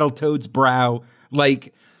weird Battletoad's brow.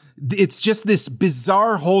 Like it's just this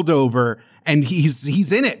bizarre holdover. And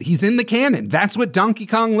he's in it. He's in the canon. That's what Donkey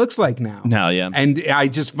Kong looks like now. No, yeah. And I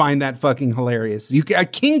just find that fucking hilarious.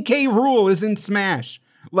 King K. Rool is in Smash.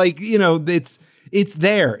 Like, you know, it's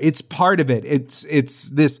there. It's part of it. It's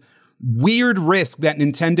this weird risk that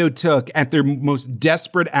Nintendo took at their most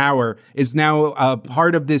desperate hour is now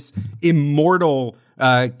part of this immortal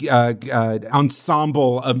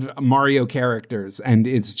ensemble of Mario characters. And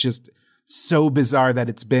it's just so bizarre that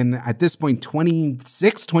it's been at this point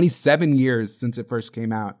 27 years since it first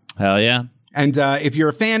came out. Hell yeah. And if you're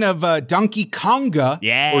a fan of Donkey Konga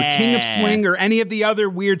or King of Swing or any of the other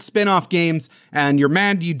weird spin-off games and you're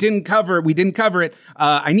mad we didn't cover it,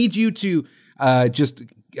 I need you to just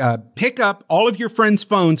pick up all of your friends'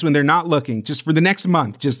 phones when they're not looking, just for the next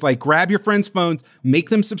month. Just like grab your friends' phones, make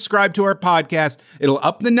them subscribe to our podcast. It'll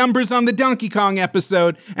up the numbers on the Donkey Kong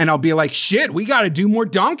episode, and I'll be like, shit, we got to do more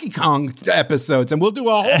Donkey Kong episodes, and we'll do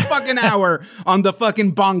a whole fucking hour on the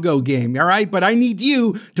fucking bongo game, all right? But I need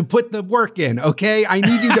you to put the work in, okay? I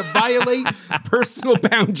need you to violate personal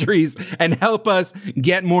boundaries and help us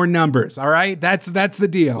get more numbers, all right? That's the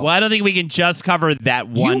deal. Well, I don't think we can just cover that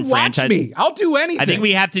one franchise. Watch me. I'll do anything. I think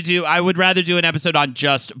we I would rather do an episode on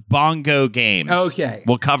just bongo games. Okay.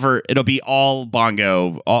 We'll cover, it'll be all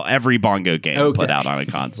bongo, every bongo game put out on a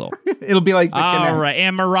console. It'll be like the all right.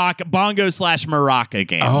 And bongo/Maraca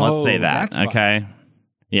game. Let's say that. Okay.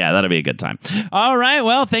 Yeah, that'll be a good time. All right.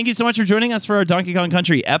 Well, thank you so much for joining us for our Donkey Kong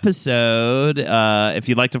Country episode. If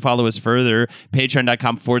you'd like to follow us further,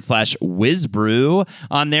 patreon.com/WizBrew.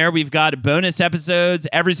 On there, we've got bonus episodes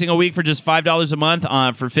every single week for just $5 a month.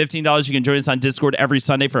 For $15, you can join us on Discord every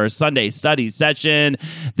Sunday for our Sunday study session.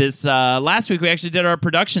 This last week, we actually did our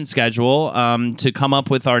production schedule to come up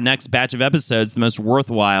with our next batch of episodes, the most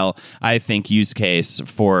worthwhile, I think, use case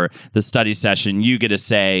for the study session. You get a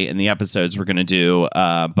say in the episodes we're going to do.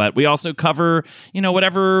 But we also cover,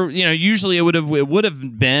 whatever, usually it would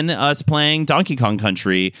have been us playing Donkey Kong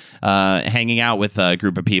Country, hanging out with a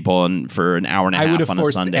group of people and for an hour and a half on a Sunday. I would have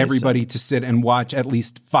forced everybody to sit and watch at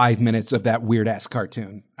least 5 minutes of that weird ass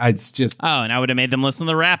cartoon. It's just and I would have made them listen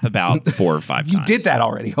to the rap about 4 or 5 times. You did that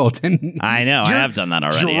already, Holden. I know. I have done that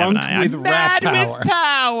already. Drunk haven't I? with rap power. With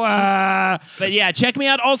power. But yeah, check me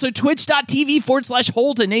out also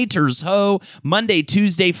twitch.tv/Holdenatorsho. Monday,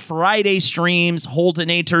 Tuesday, Friday streams.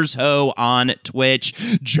 Holdenatorsho on Twitch.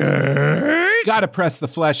 Jake. Gotta press the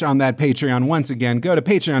flesh on that Patreon once again. Go to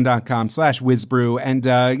patreon.com/WizBrew and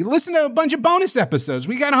listen to a bunch of bonus episodes.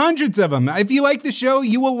 We got hundreds of them. If you like the show,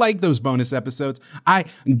 you will like those bonus episodes. I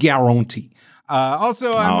guarantee.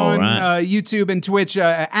 Also, I'm on YouTube and Twitch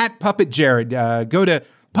at Puppet Jared. Go to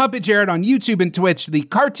Puppet Jared on YouTube and Twitch. The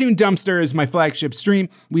Cartoon Dumpster is my flagship stream.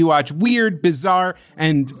 We watch weird, bizarre,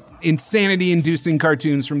 and insanity-inducing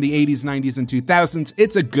cartoons from the 80s, 90s, and 2000s.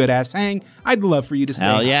 It's a good-ass hang. I'd love for you to say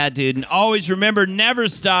Hell yeah, dude. And always remember, never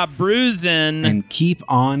stop bruising. And keep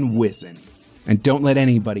on whizzing. And don't let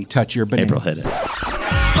anybody touch your bananas. April hit it.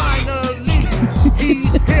 Finally,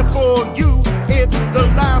 he's here for you. It's the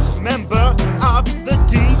last member of the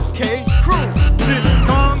DK crew. This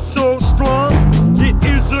song so strong, it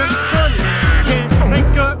isn't funny. Can't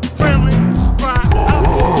make a friendly cry out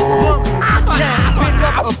for can't pick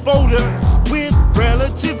up a boulder with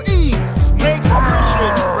relative ease. Make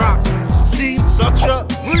pushing rocks seem such a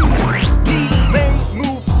breeze. He may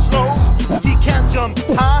move slow, he can't jump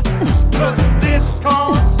high, but this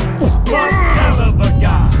car's one hell of a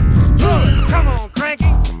guy. Come on,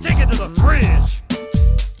 Cranky, take it to the fridge.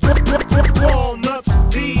 Walnuts,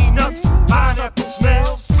 peanuts, pineapple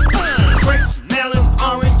smells, grapes, melons,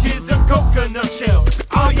 oranges, and coconut shells.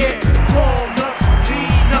 Oh yeah, walnuts,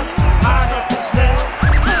 peanuts, pineapple smells,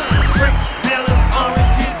 grapes, melons,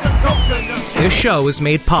 oranges, and coconut shells. This show is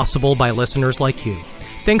made possible by listeners like you.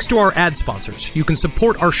 Thanks to our ad sponsors, you can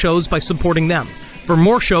support our shows by supporting them. For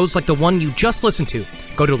more shows like the one you just listened to,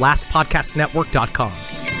 go to lastpodcastnetwork.com.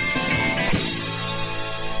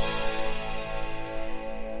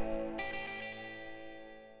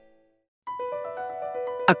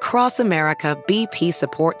 Across America, BP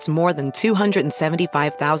supports more than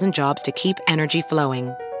 275,000 jobs to keep energy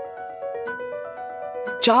flowing.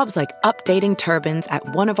 Jobs like updating turbines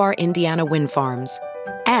at one of our Indiana wind farms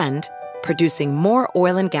and producing more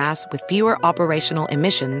oil and gas with fewer operational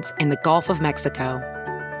emissions in the Gulf of Mexico.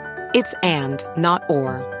 It's and, not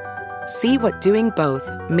or. See what doing both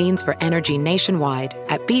means for energy nationwide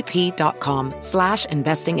at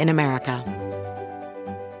bp.com/investing in America.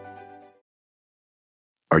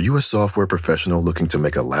 you a software professional looking to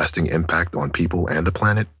make a lasting impact on people and the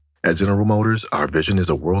planet? At General Motors, our vision is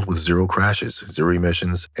a world with zero crashes, zero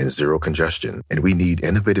emissions, and zero congestion. And we need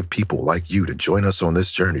innovative people like you to join us on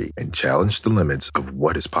this journey and challenge the limits of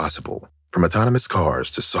what is possible. From autonomous cars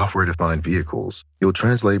to software-defined vehicles, you'll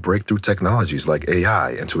translate breakthrough technologies like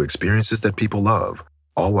AI into experiences that people love,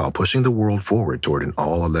 all while pushing the world forward toward an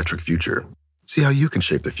all-electric future. See how you can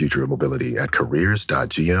shape the future of mobility at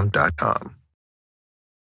careers.gm.com.